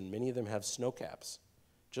ranges, and many of them have snow caps,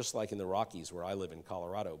 just like in the Rockies where I live in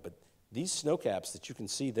Colorado. But these snow caps that you can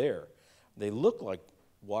see there, they look like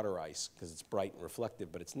water ice because it's bright and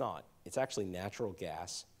reflective, but it's not. It's actually natural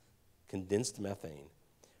gas, condensed methane,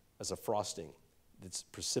 as a frosting that's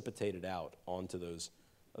precipitated out onto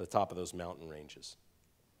the top of those mountain ranges.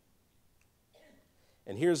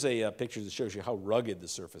 And here's a picture that shows you how rugged the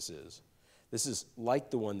surface is. This is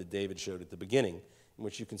like the one that David showed at the beginning, in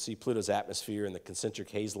which you can see Pluto's atmosphere and the concentric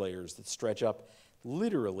haze layers that stretch up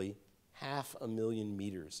literally 500,000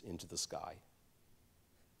 meters into the sky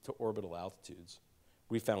to orbital altitudes.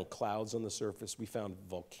 We found clouds on the surface. We found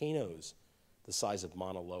volcanoes the size of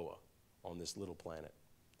Mauna Loa on this little planet.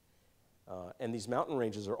 And these mountain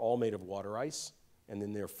ranges are all made of water ice, and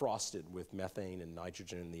then they're frosted with methane and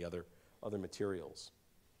nitrogen and the other materials.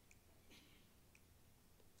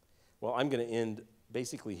 Well, I'm going to end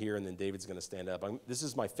basically here, and then David's going to stand up. This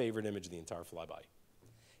is my favorite image of the entire flyby.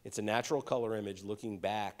 It's a natural color image looking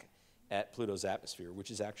back at Pluto's atmosphere, which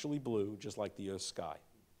is actually blue, just like the Earth's sky.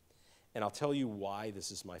 And I'll tell you why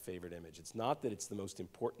this is my favorite image. It's not that it's the most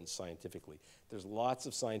important scientifically. There's lots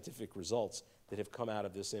of scientific results that have come out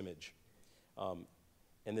of this image.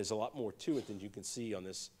 And there's a lot more to it than you can see on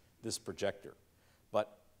this projector.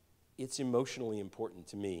 But it's emotionally important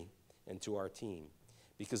to me and to our team,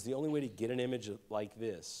 because the only way to get an image like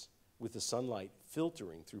this with the sunlight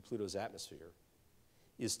filtering through Pluto's atmosphere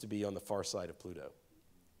is to be on the far side of Pluto.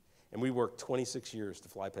 And we worked 26 years to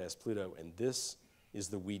fly past Pluto, and this is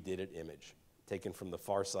the we did it image taken from the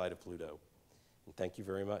far side of Pluto. And thank you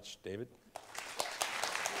very much. David?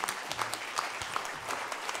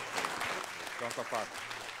 Don't go far.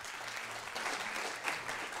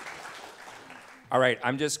 All right,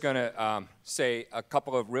 I'm just going to say a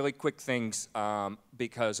couple of really quick things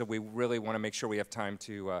because we really want to make sure we have time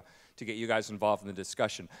to get you guys involved in the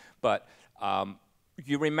discussion. But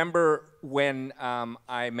you remember when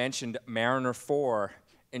I mentioned Mariner 4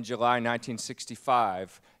 in July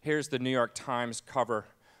 1965? Here's the New York Times cover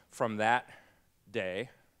from that day.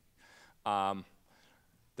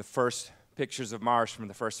 The first pictures of Mars from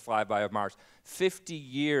the first flyby of Mars. 50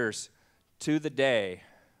 years to the day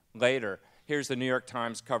later, here's the New York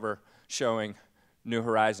Times cover showing New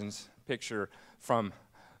Horizons picture from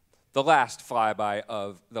the last flyby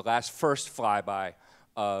of, the last first flyby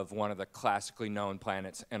of one of the classically known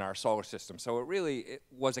planets in our solar system. So it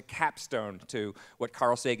was a capstone to what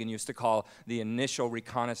Carl Sagan used to call the initial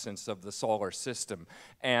reconnaissance of the solar system.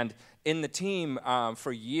 And in the team,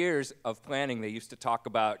 for years of planning, they used to talk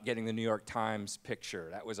about getting the New York Times picture.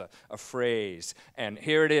 That was a phrase. And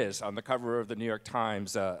here it is on the cover of the New York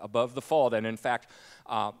Times above the fold. And in fact,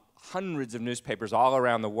 hundreds of newspapers all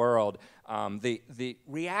around the world, the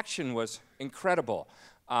reaction was incredible.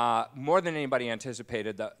 More than anybody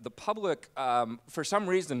anticipated. The public, for some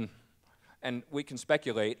reason, and we can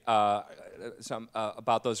speculate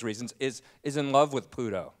about those reasons, is in love with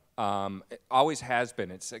Pluto. It always has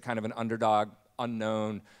been. It's a kind of an underdog,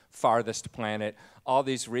 unknown, farthest planet, all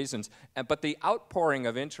these reasons. But the outpouring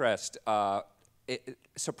of interest it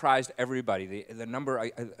surprised everybody. The number,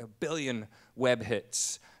 a billion web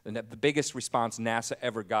hits, the biggest response NASA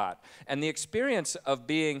ever got. And the experience of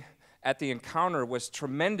being at the encounter was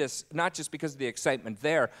tremendous, not just because of the excitement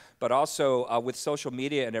there, but also with social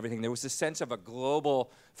media and everything. There was a sense of a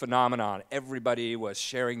global phenomenon. Everybody was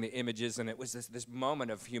sharing the images, and it was this moment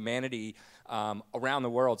of humanity around the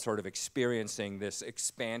world sort of experiencing this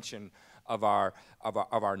expansion of our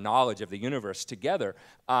knowledge of the universe together.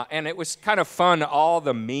 And it was kind of fun, all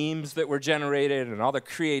the memes that were generated and all the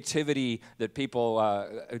creativity that people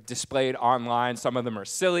displayed online. Some of them are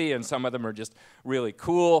silly and some of them are just really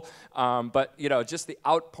cool. But you know, just the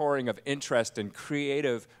outpouring of interest and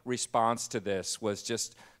creative response to this was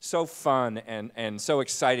just so fun and so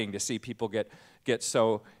exciting to see people get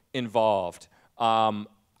so involved.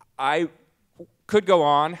 I could go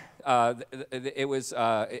on.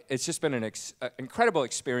 It's just been an incredible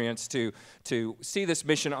experience to see this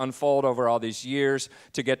mission unfold over all these years,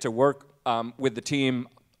 to get to work with the team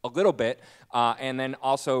a little bit, and then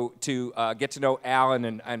also to get to know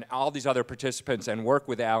Alan and all these other participants and work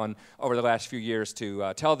with Alan over the last few years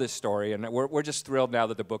to tell this story. And we're just thrilled now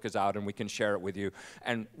that the book is out and we can share it with you.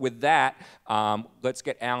 And with that, let's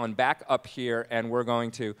get Alan back up here, and we're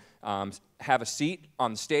going to have a seat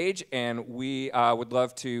on the stage, and we would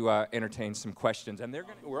love to entertain some questions. And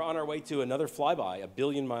we're on our way to another flyby, 1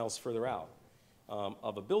 billion miles further out,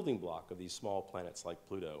 of a building block of these small planets like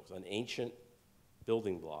Pluto, an ancient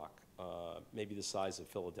building block, maybe the size of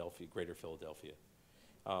Philadelphia, greater Philadelphia.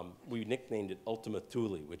 We nicknamed it Ultima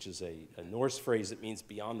Thule, which is a Norse phrase that means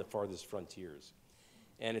beyond the farthest frontiers.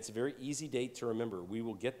 And it's a very easy date to remember. We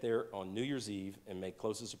will get there on New Year's Eve and make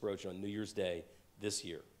closest approach on New Year's Day this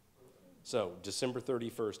year. So December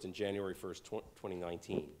 31st and January 1st,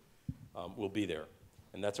 2019, we'll be there.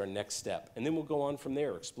 And that's our next step. And then we'll go on from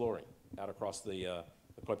there, exploring out across the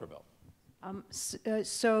Kuiper Belt.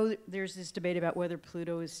 So there's this debate about whether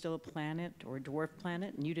Pluto is still a planet or a dwarf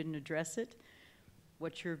planet, and you didn't address it.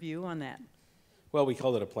 What's your view on that? Well, we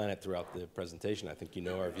called it a planet throughout the presentation. I think you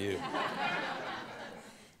know our view.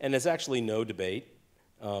 And there's actually no debate.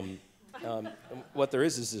 What there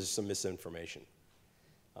is some misinformation.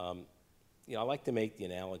 You know, I like to make the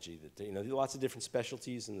analogy that there are lots of different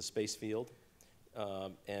specialties in the space field,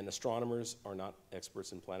 and astronomers are not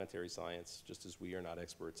experts in planetary science, just as we are not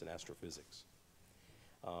experts in astrophysics.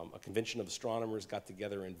 A convention of astronomers got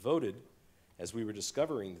together and voted, as we were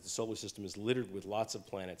discovering that the solar system is littered with lots of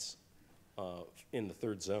planets in the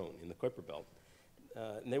third zone, in the Kuiper Belt.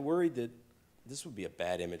 And they worried that this would be a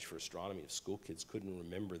bad image for astronomy if school kids couldn't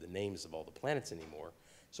remember the names of all the planets anymore.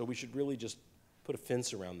 So we should really just put a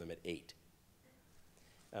fence around them at 8.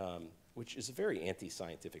 Which is a very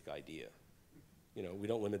anti-scientific idea. You know, we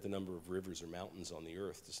don't limit the number of rivers or mountains on the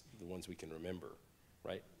Earth to the ones we can remember,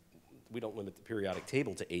 right? We don't limit the periodic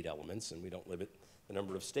table to 8 elements, and we don't limit the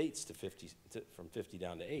number of states to from 50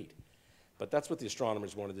 down to 8. But that's what the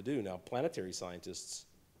astronomers wanted to do. Now, planetary scientists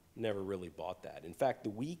never really bought that. In fact,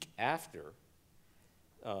 the week after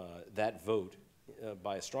that vote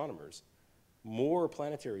by astronomers, more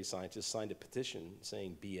planetary scientists signed a petition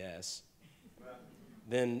saying BS,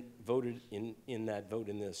 then voted in that vote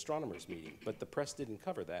in the astronomers' meeting. But the press didn't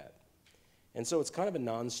cover that. And so it's kind of a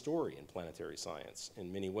non-story in planetary science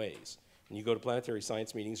in many ways. When you go to planetary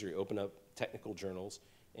science meetings or you open up technical journals,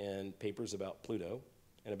 and papers about Pluto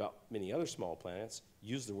and about many other small planets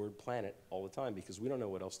use the word planet all the time because we don't know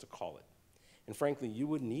what else to call it. And frankly, you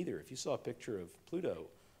wouldn't either. If you saw a picture of Pluto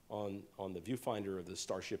on the viewfinder of the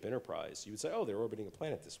Starship Enterprise, you would say, oh, they're orbiting a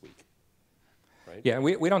planet this week, right? Yeah,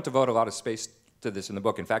 we don't devote a lot of space to this in the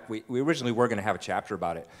book. In fact, we originally were going to have a chapter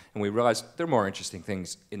about it, and we realized there are more interesting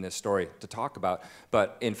things in this story to talk about.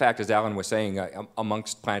 But in fact, as Alan was saying,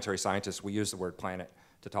 amongst planetary scientists, we use the word planet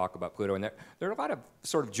to talk about Pluto, and there are a lot of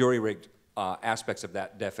sort of jury-rigged aspects of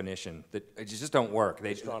that definition that just don't work.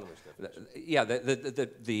 Astronomers' definition. Yeah,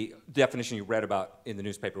 the definition you read about in the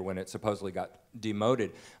newspaper when it supposedly got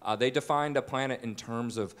demoted, they defined a planet in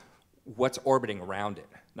terms of what's orbiting around it,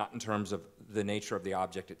 not in terms of the nature of the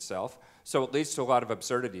object itself. So it leads to a lot of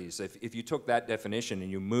absurdities. If you took that definition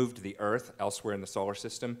and you moved the Earth elsewhere in the solar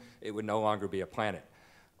system, it would no longer be a planet.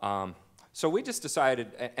 So we just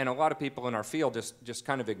decided, and a lot of people in our field just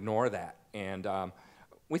kind of ignore that. And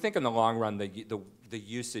we think in the long run, the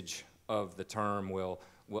usage of the term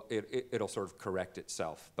it'll sort of correct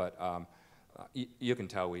itself. But you can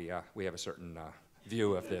tell we have a certain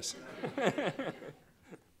view of this.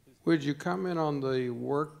 Would you comment on the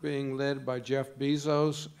work being led by Jeff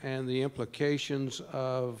Bezos and the implications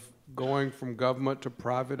of going from government to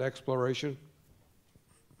private exploration?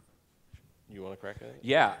 You want to crack at it?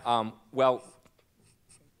 Yeah, well,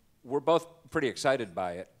 we're both pretty excited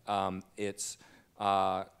by it. It's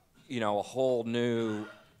a whole new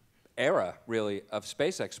era, really, of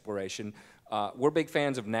space exploration. We're big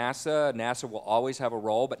fans of NASA. NASA will always have a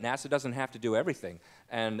role, but NASA doesn't have to do everything.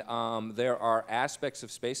 And there are aspects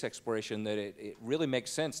of space exploration that it really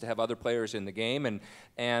makes sense to have other players in the game.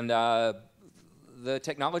 And the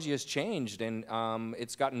technology has changed, and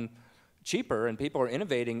it's gotten cheaper, and people are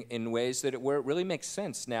innovating in ways where it really makes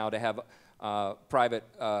sense now to have private,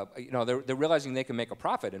 they're realizing they can make a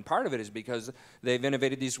profit, and part of it is because they've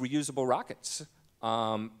innovated these reusable rockets,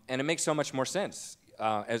 and it makes so much more sense.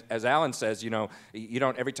 As Alan says, you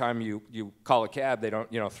don't, every time you call a cab, they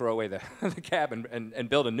don't, throw away the cab and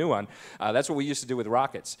build a new one. That's what we used to do with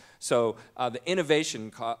rockets. So the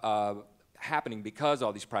innovation happening because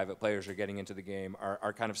all these private players are getting into the game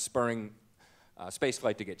are kind of spurring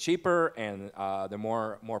spaceflight to get cheaper, and there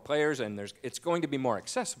are more players, and it's going to be more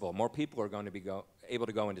accessible. More people are going to be able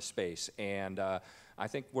to go into space, and I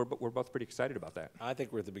think we're both pretty excited about that. I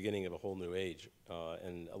think we're at the beginning of a whole new age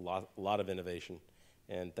and a lot of innovation,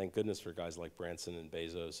 and thank goodness for guys like Branson and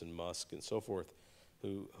Bezos and Musk and so forth,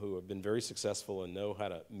 who have been very successful and know how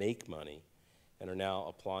to make money, and are now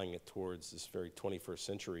applying it towards this very 21st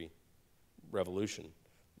century revolution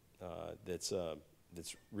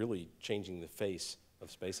that's really changing the face of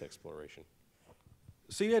space exploration.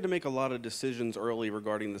 So you had to make a lot of decisions early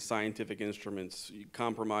regarding the scientific instruments,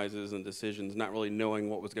 compromises and decisions, not really knowing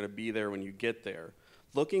what was going to be there when you get there.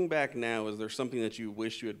 Looking back now, is there something that you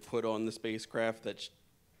wish you had put on the spacecraft that,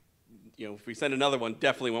 if we send another one,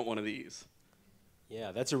 definitely want one of these?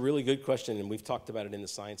 Yeah, that's a really good question, and we've talked about it in the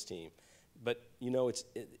science team. But,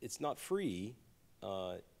 it's not free.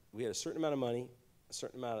 We had a certain amount of money, a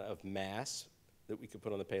certain amount of mass that we could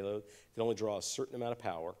put on the payload. It could only draw a certain amount of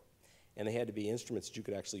power, and they had to be instruments that you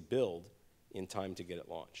could actually build in time to get it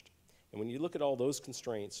launched. And when you look at all those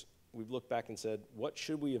constraints, we've looked back and said, what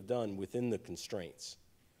should we have done within the constraints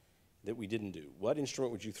that we didn't do? What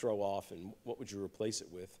instrument would you throw off, and what would you replace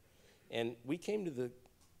it with? And we came to the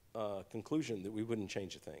conclusion that we wouldn't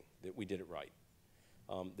change a thing, that we did it right,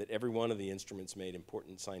 that every one of the instruments made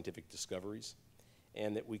important scientific discoveries,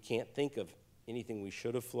 and that we can't think of anything we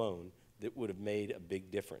should have flown that would have made a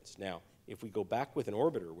big difference. Now, if we go back with an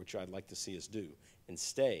orbiter, which I'd like to see us do, and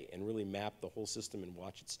stay and really map the whole system and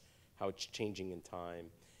watch how it's changing in time,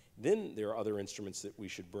 then there are other instruments that we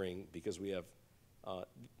should bring because we have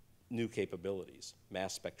new capabilities,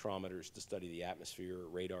 mass spectrometers to study the atmosphere,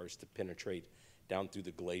 radars to penetrate down through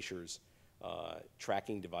the glaciers,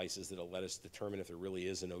 tracking devices that'll let us determine if there really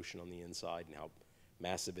is an ocean on the inside and how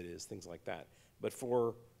massive it is, things like that. But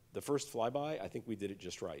for the first flyby, I think we did it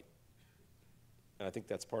just right. And I think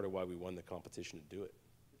that's part of why we won the competition to do it.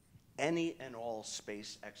 Any and all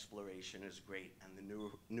space exploration is great, and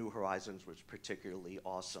the New Horizons was particularly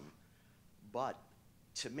awesome. But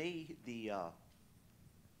to me,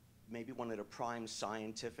 maybe one of the prime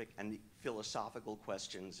scientific and philosophical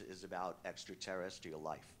questions is about extraterrestrial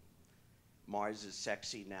life. Mars is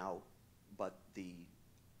sexy now, but the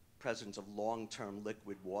presence of long-term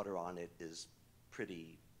liquid water on it is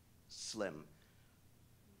pretty slim.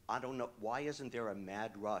 I don't know, why isn't there a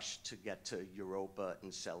mad rush to get to Europa,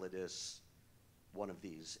 Enceladus, one of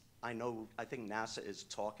these? I think NASA is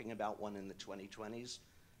talking about one in the 2020s,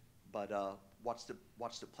 but what's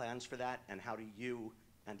the plans for that, and how do you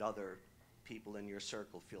and other people in your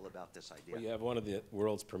circle feel about this idea? Well, you have one of the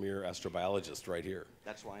world's premier astrobiologists right here.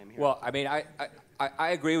 That's why I'm here. Well, I mean, I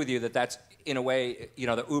agree with you that that's, in a way, you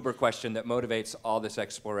know, the Uber question that motivates all this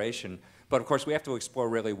exploration. But of course, we have to explore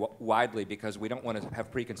really widely because we don't want to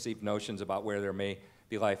have preconceived notions about where there may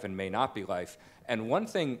be life and may not be life. And one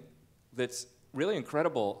thing that's really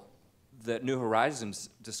incredible that New Horizons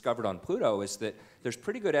discovered on Pluto is that there's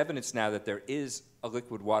pretty good evidence now that there is a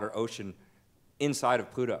liquid water ocean inside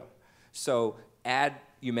of Pluto. So add,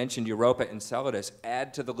 you mentioned Europa and Enceladus,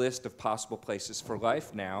 add to the list of possible places for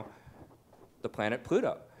life now the planet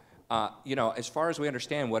Pluto. You know, as far as we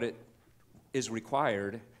understand what it is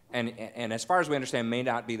required, and as far as we understand may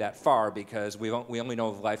not be that far because we only know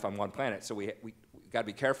of life on one planet, so we got to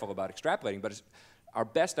be careful about extrapolating, but our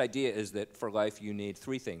best idea is that for life you need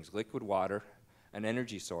three things: liquid water, an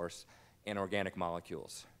energy source, and organic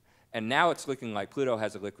molecules. And now it's looking like Pluto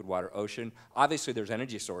has a liquid water ocean. Obviously there's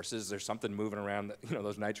energy sources. There's something moving around, you know,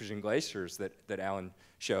 those nitrogen glaciers that Alan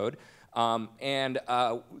showed.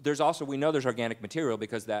 There's also, we know there's organic material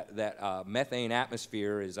because that methane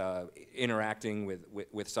atmosphere is interacting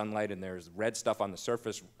with sunlight, and there's red stuff on the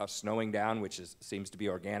surface snowing down, which seems to be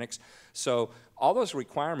organics. So all those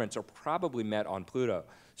requirements are probably met on Pluto.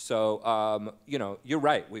 So, you know, you're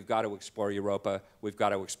right. We've got to explore Europa. We've got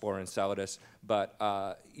to explore Enceladus. But,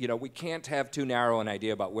 you know, we can't have too narrow an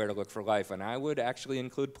idea about where to look for life. And I would actually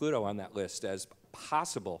include Pluto on that list as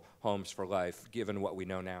possible homes for life, given what we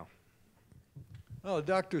know now. Oh,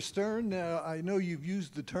 Dr. Stern, I know you've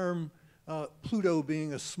used the term Pluto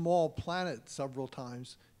being a small planet several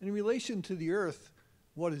times. In relation to the Earth,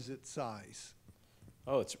 what is its size?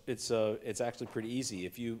 Oh, it's actually pretty easy.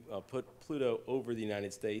 If you put Pluto over the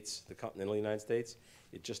United States, the continental United States,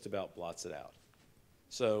 it just about blots it out.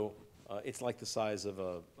 So it's like the size of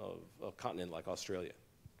a continent like Australia.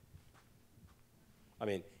 I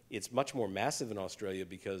mean, it's much more massive in Australia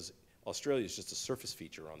because Australia is just a surface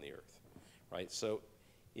feature on the Earth, right? So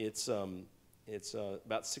it's about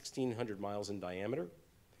 1,600 miles in diameter,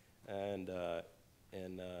 and I'm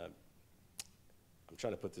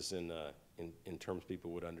trying to put this in terms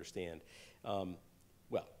people would understand.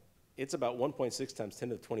 Well, it's about 1.6 times 10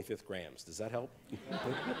 to the 25th grams. Does that help?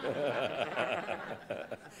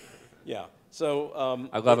 Yeah. So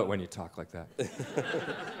I love it when you talk like that.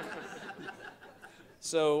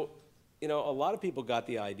 So, you know, a lot of people got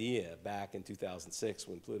the idea back in 2006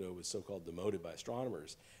 when Pluto was so-called demoted by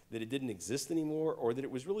astronomers that it didn't exist anymore, or that it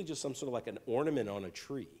was really just some sort of like an ornament on a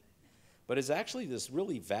tree. But it's actually this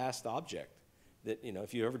really vast object that, you know,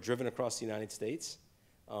 if you've ever driven across the United States,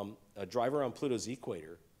 a drive around Pluto's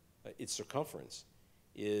equator, its circumference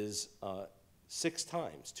is 6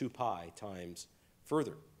 times, 2 pi times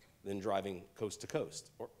further than driving coast to coast,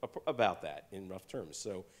 or about that in rough terms.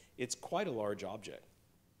 So it's quite a large object.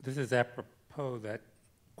 This is apropos that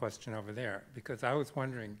question over there, because I was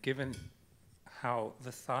wondering, given how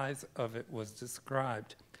the size of it was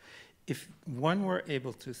described, if one were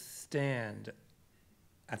able to stand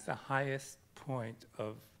at the highest point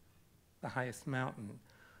of the highest mountain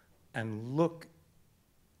and look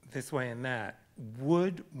this way and that,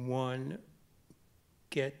 would one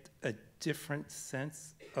get a different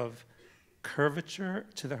sense of curvature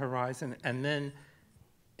to the horizon? And then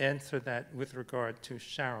answer that with regard to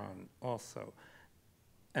Sharon also.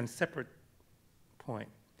 And separate point,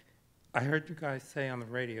 I heard you guys say on the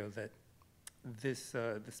radio that this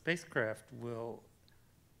the spacecraft will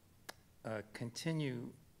continue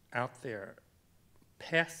out there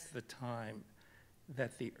past the time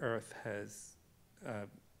that the Earth has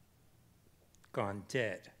gone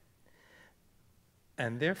dead.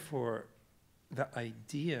 And therefore, the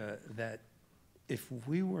idea that if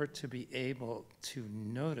we were to be able to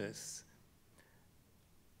notice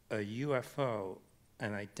a UFO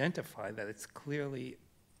and identify that it's clearly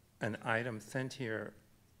an item sent here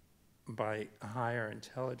by a higher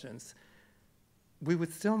intelligence, we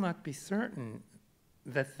would still not be certain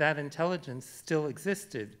that that intelligence still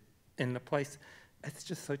existed in the place. It's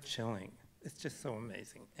just so chilling. It's just so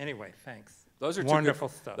amazing. Anyway, thanks. Those are wonderful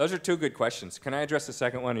stuff. Those are two good questions. Can I address the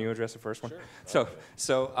second one and you address the first one? Sure.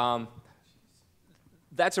 So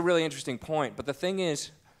that's a really interesting point. But the thing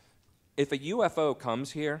is, if a UFO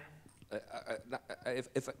comes here,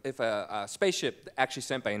 if a spaceship actually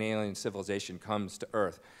sent by an alien civilization comes to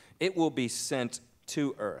Earth, it will be sent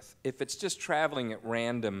to Earth. If it's just traveling at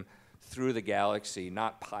random through the galaxy,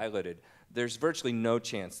 not piloted, there's virtually no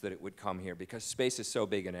chance that it would come here because space is so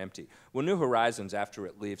big and empty. Well, New Horizons, after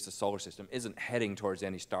it leaves the solar system, isn't heading towards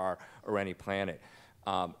any star or any planet.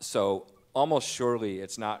 So almost surely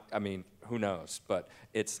it's not, I mean, who knows? But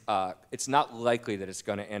it's not likely that it's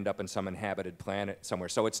going to end up in some inhabited planet somewhere.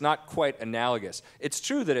 So it's not quite analogous. It's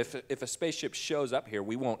true that if a spaceship shows up here,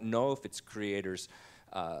 we won't know if its creators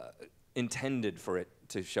intended for it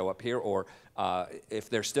to show up here or if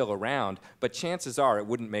they're still around, but chances are it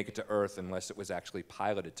wouldn't make it to Earth unless it was actually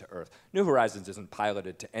piloted to Earth. New Horizons isn't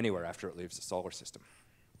piloted to anywhere after it leaves the solar system.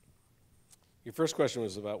 Your first question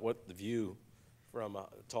was about what the view from a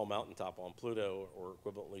tall mountaintop on Pluto, or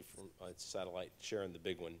equivalently from its satellite Charon, the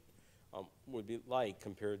big one, would be like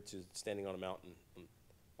compared to standing on a mountain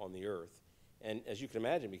on the Earth. And as you can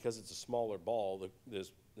imagine, because it's a smaller ball,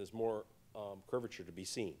 there's more curvature to be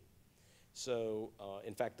seen. So,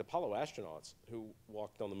 in fact, the Apollo astronauts who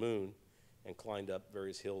walked on the moon and climbed up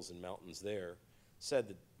various hills and mountains there said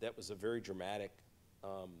that that was a very dramatic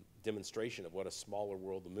demonstration of what a smaller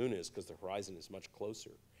world the moon is, because the horizon is much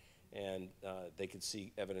closer. And they could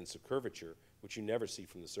see evidence of curvature, which you never see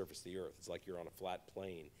from the surface of the Earth. It's like you're on a flat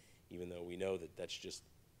plane, even though we know that that's just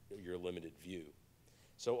your limited view.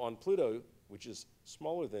 So on Pluto, which is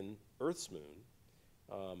smaller than Earth's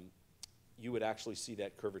moon, you would actually see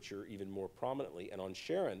that curvature even more prominently. And on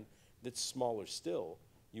Charon, that's smaller still,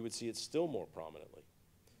 you would see it still more prominently.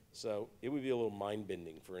 So it would be a little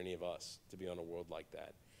mind-bending for any of us to be on a world like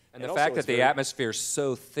that. And the fact that the atmosphere is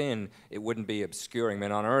so thin, it wouldn't be obscuring. I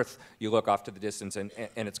mean, on Earth, you look off to the distance, and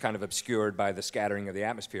it's kind of obscured by the scattering of the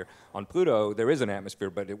atmosphere. On Pluto, there is an atmosphere,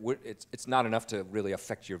 but it's not enough to really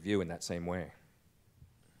affect your view in that same way.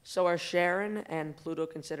 So are Charon and Pluto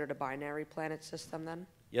considered a binary planet system then?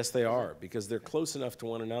 Yes, they are, because they're close enough to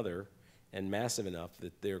one another and massive enough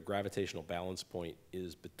that their gravitational balance point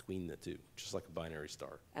is between the two, just like a binary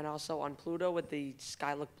star. And also on Pluto, would the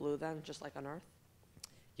sky look blue then, just like on Earth?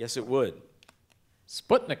 Yes, it would.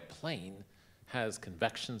 Sputnik plane has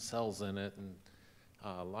convection cells in it and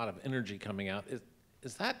a lot of energy coming out.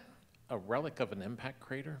 Is that a relic of an impact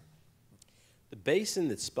crater? The basin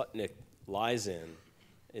that Sputnik lies in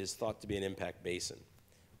is thought to be an impact basin.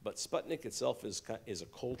 But Sputnik itself is a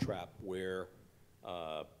coal trap where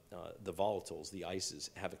the volatiles, the ices,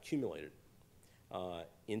 have accumulated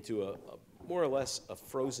into a more or less a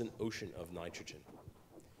frozen ocean of nitrogen,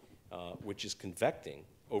 which is convecting,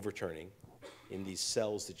 overturning, in these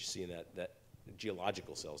cells that you see in that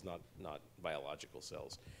geological cells, not biological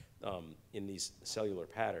cells, in these cellular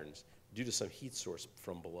patterns due to some heat source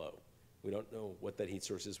from below. We don't know what that heat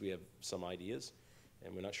source is. We have some ideas,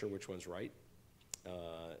 and we're not sure which one's right.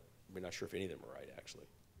 We're not sure if any of them are right, actually.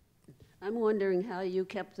 I'm wondering how you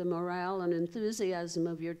kept the morale and enthusiasm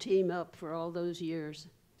of your team up for all those years.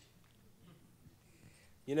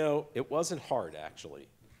 You know, it wasn't hard, actually.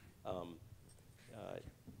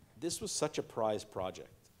 This was such a prized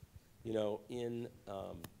project. You know, in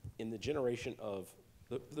the generation of,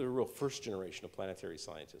 the real first generation of planetary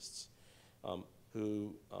scientists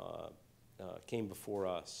who came before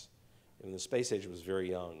us, and the space age was very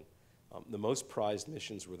young, the most prized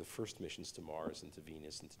missions were the first missions to Mars and to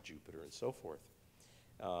Venus and to Jupiter and so forth.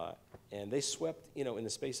 And they swept, you know, in the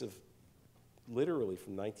space of literally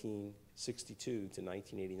from 1962 to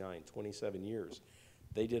 1989, 27 years,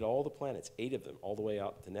 they did all the planets, 8 of them, all the way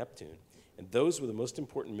out to Neptune. And those were the most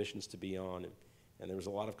important missions to be on, and there was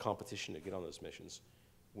a lot of competition to get on those missions.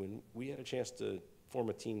 When we had a chance to form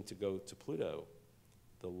a team to go to Pluto,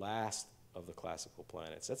 the last of the classical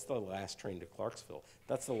planets, that's the last train to Clarksville.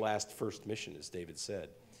 That's the last first mission, as David said.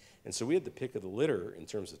 And so we had the pick of the litter in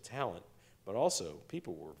terms of talent, but also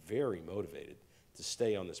people were very motivated to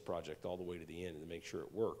stay on this project all the way to the end and to make sure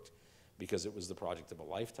it worked, because it was the project of a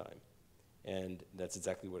lifetime. And that's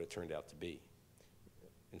exactly what it turned out to be.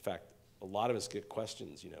 In fact, a lot of us get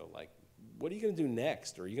questions, you know, like, what are you going to do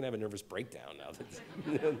next? Or are you going to have a nervous breakdown now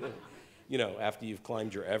that, you know, after you've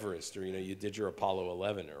climbed your Everest, or, you know, you did your Apollo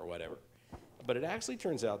 11 or whatever. But it actually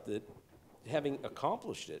turns out that having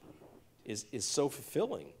accomplished it is so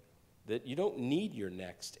fulfilling that you don't need your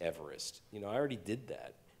next Everest. You know, I already did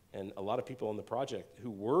that. And a lot of people on the project who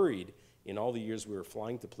worried in all the years we were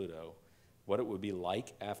flying to Pluto what it would be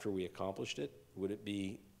like after we accomplished it, would it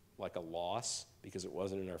be like a loss because it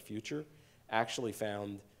wasn't in our future, actually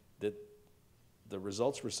found that the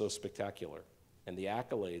results were so spectacular and the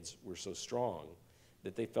accolades were so strong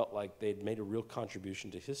that they felt like they'd made a real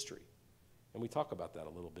contribution to history. And we talk about that a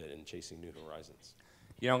little bit in Chasing New Horizons.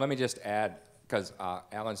 You know, let me just add, because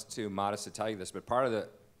Alan's too modest to tell you this, but part of the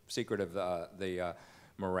secret of the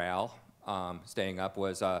morale staying up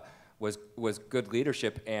was good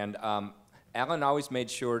leadership. And Alan always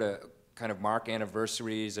made sure to kind of mark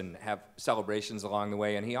anniversaries and have celebrations along the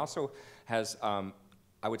way. And he also has, I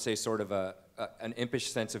would say, sort of an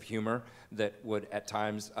impish sense of humor that would at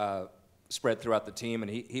times spread throughout the team, and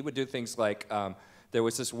he would do things like, there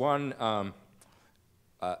was this one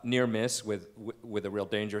near miss with a real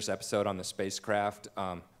dangerous episode on the spacecraft.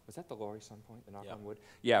 Was that the Lori Sun Point, the knock on wood?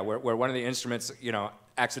 Yeah, where one of the instruments,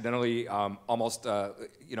 accidentally almost,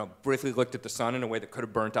 briefly looked at the sun in a way that could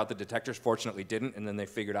have burnt out the detectors. Fortunately didn't, and then they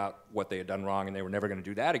figured out what they had done wrong, and they were never going to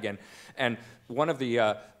do that again. And one of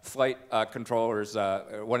the flight controllers,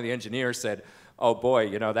 one of the engineers said, "Oh boy,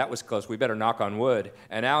 that was close. We better knock on wood."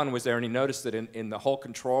 And Alan was there, and he noticed that in the whole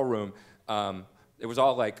control room, it was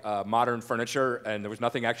all like modern furniture, and there was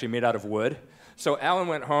nothing actually made out of wood. So Alan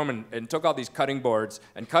went home and took all these cutting boards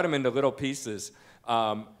and cut them into little pieces,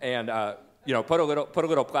 and put a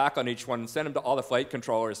little plaque on each one and sent them to all the flight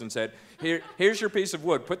controllers and said, here's your piece of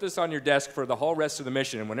wood. Put this on your desk for the whole rest of the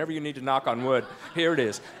mission, and whenever you need to knock on wood, here it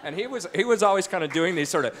is. And he was always kind of doing these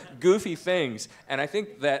sort of goofy things, and I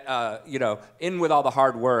think that in with all the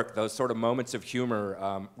hard work, those sort of moments of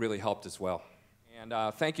humor really helped as well. And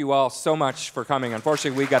thank you all so much for coming.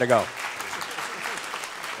 Unfortunately, we got to go.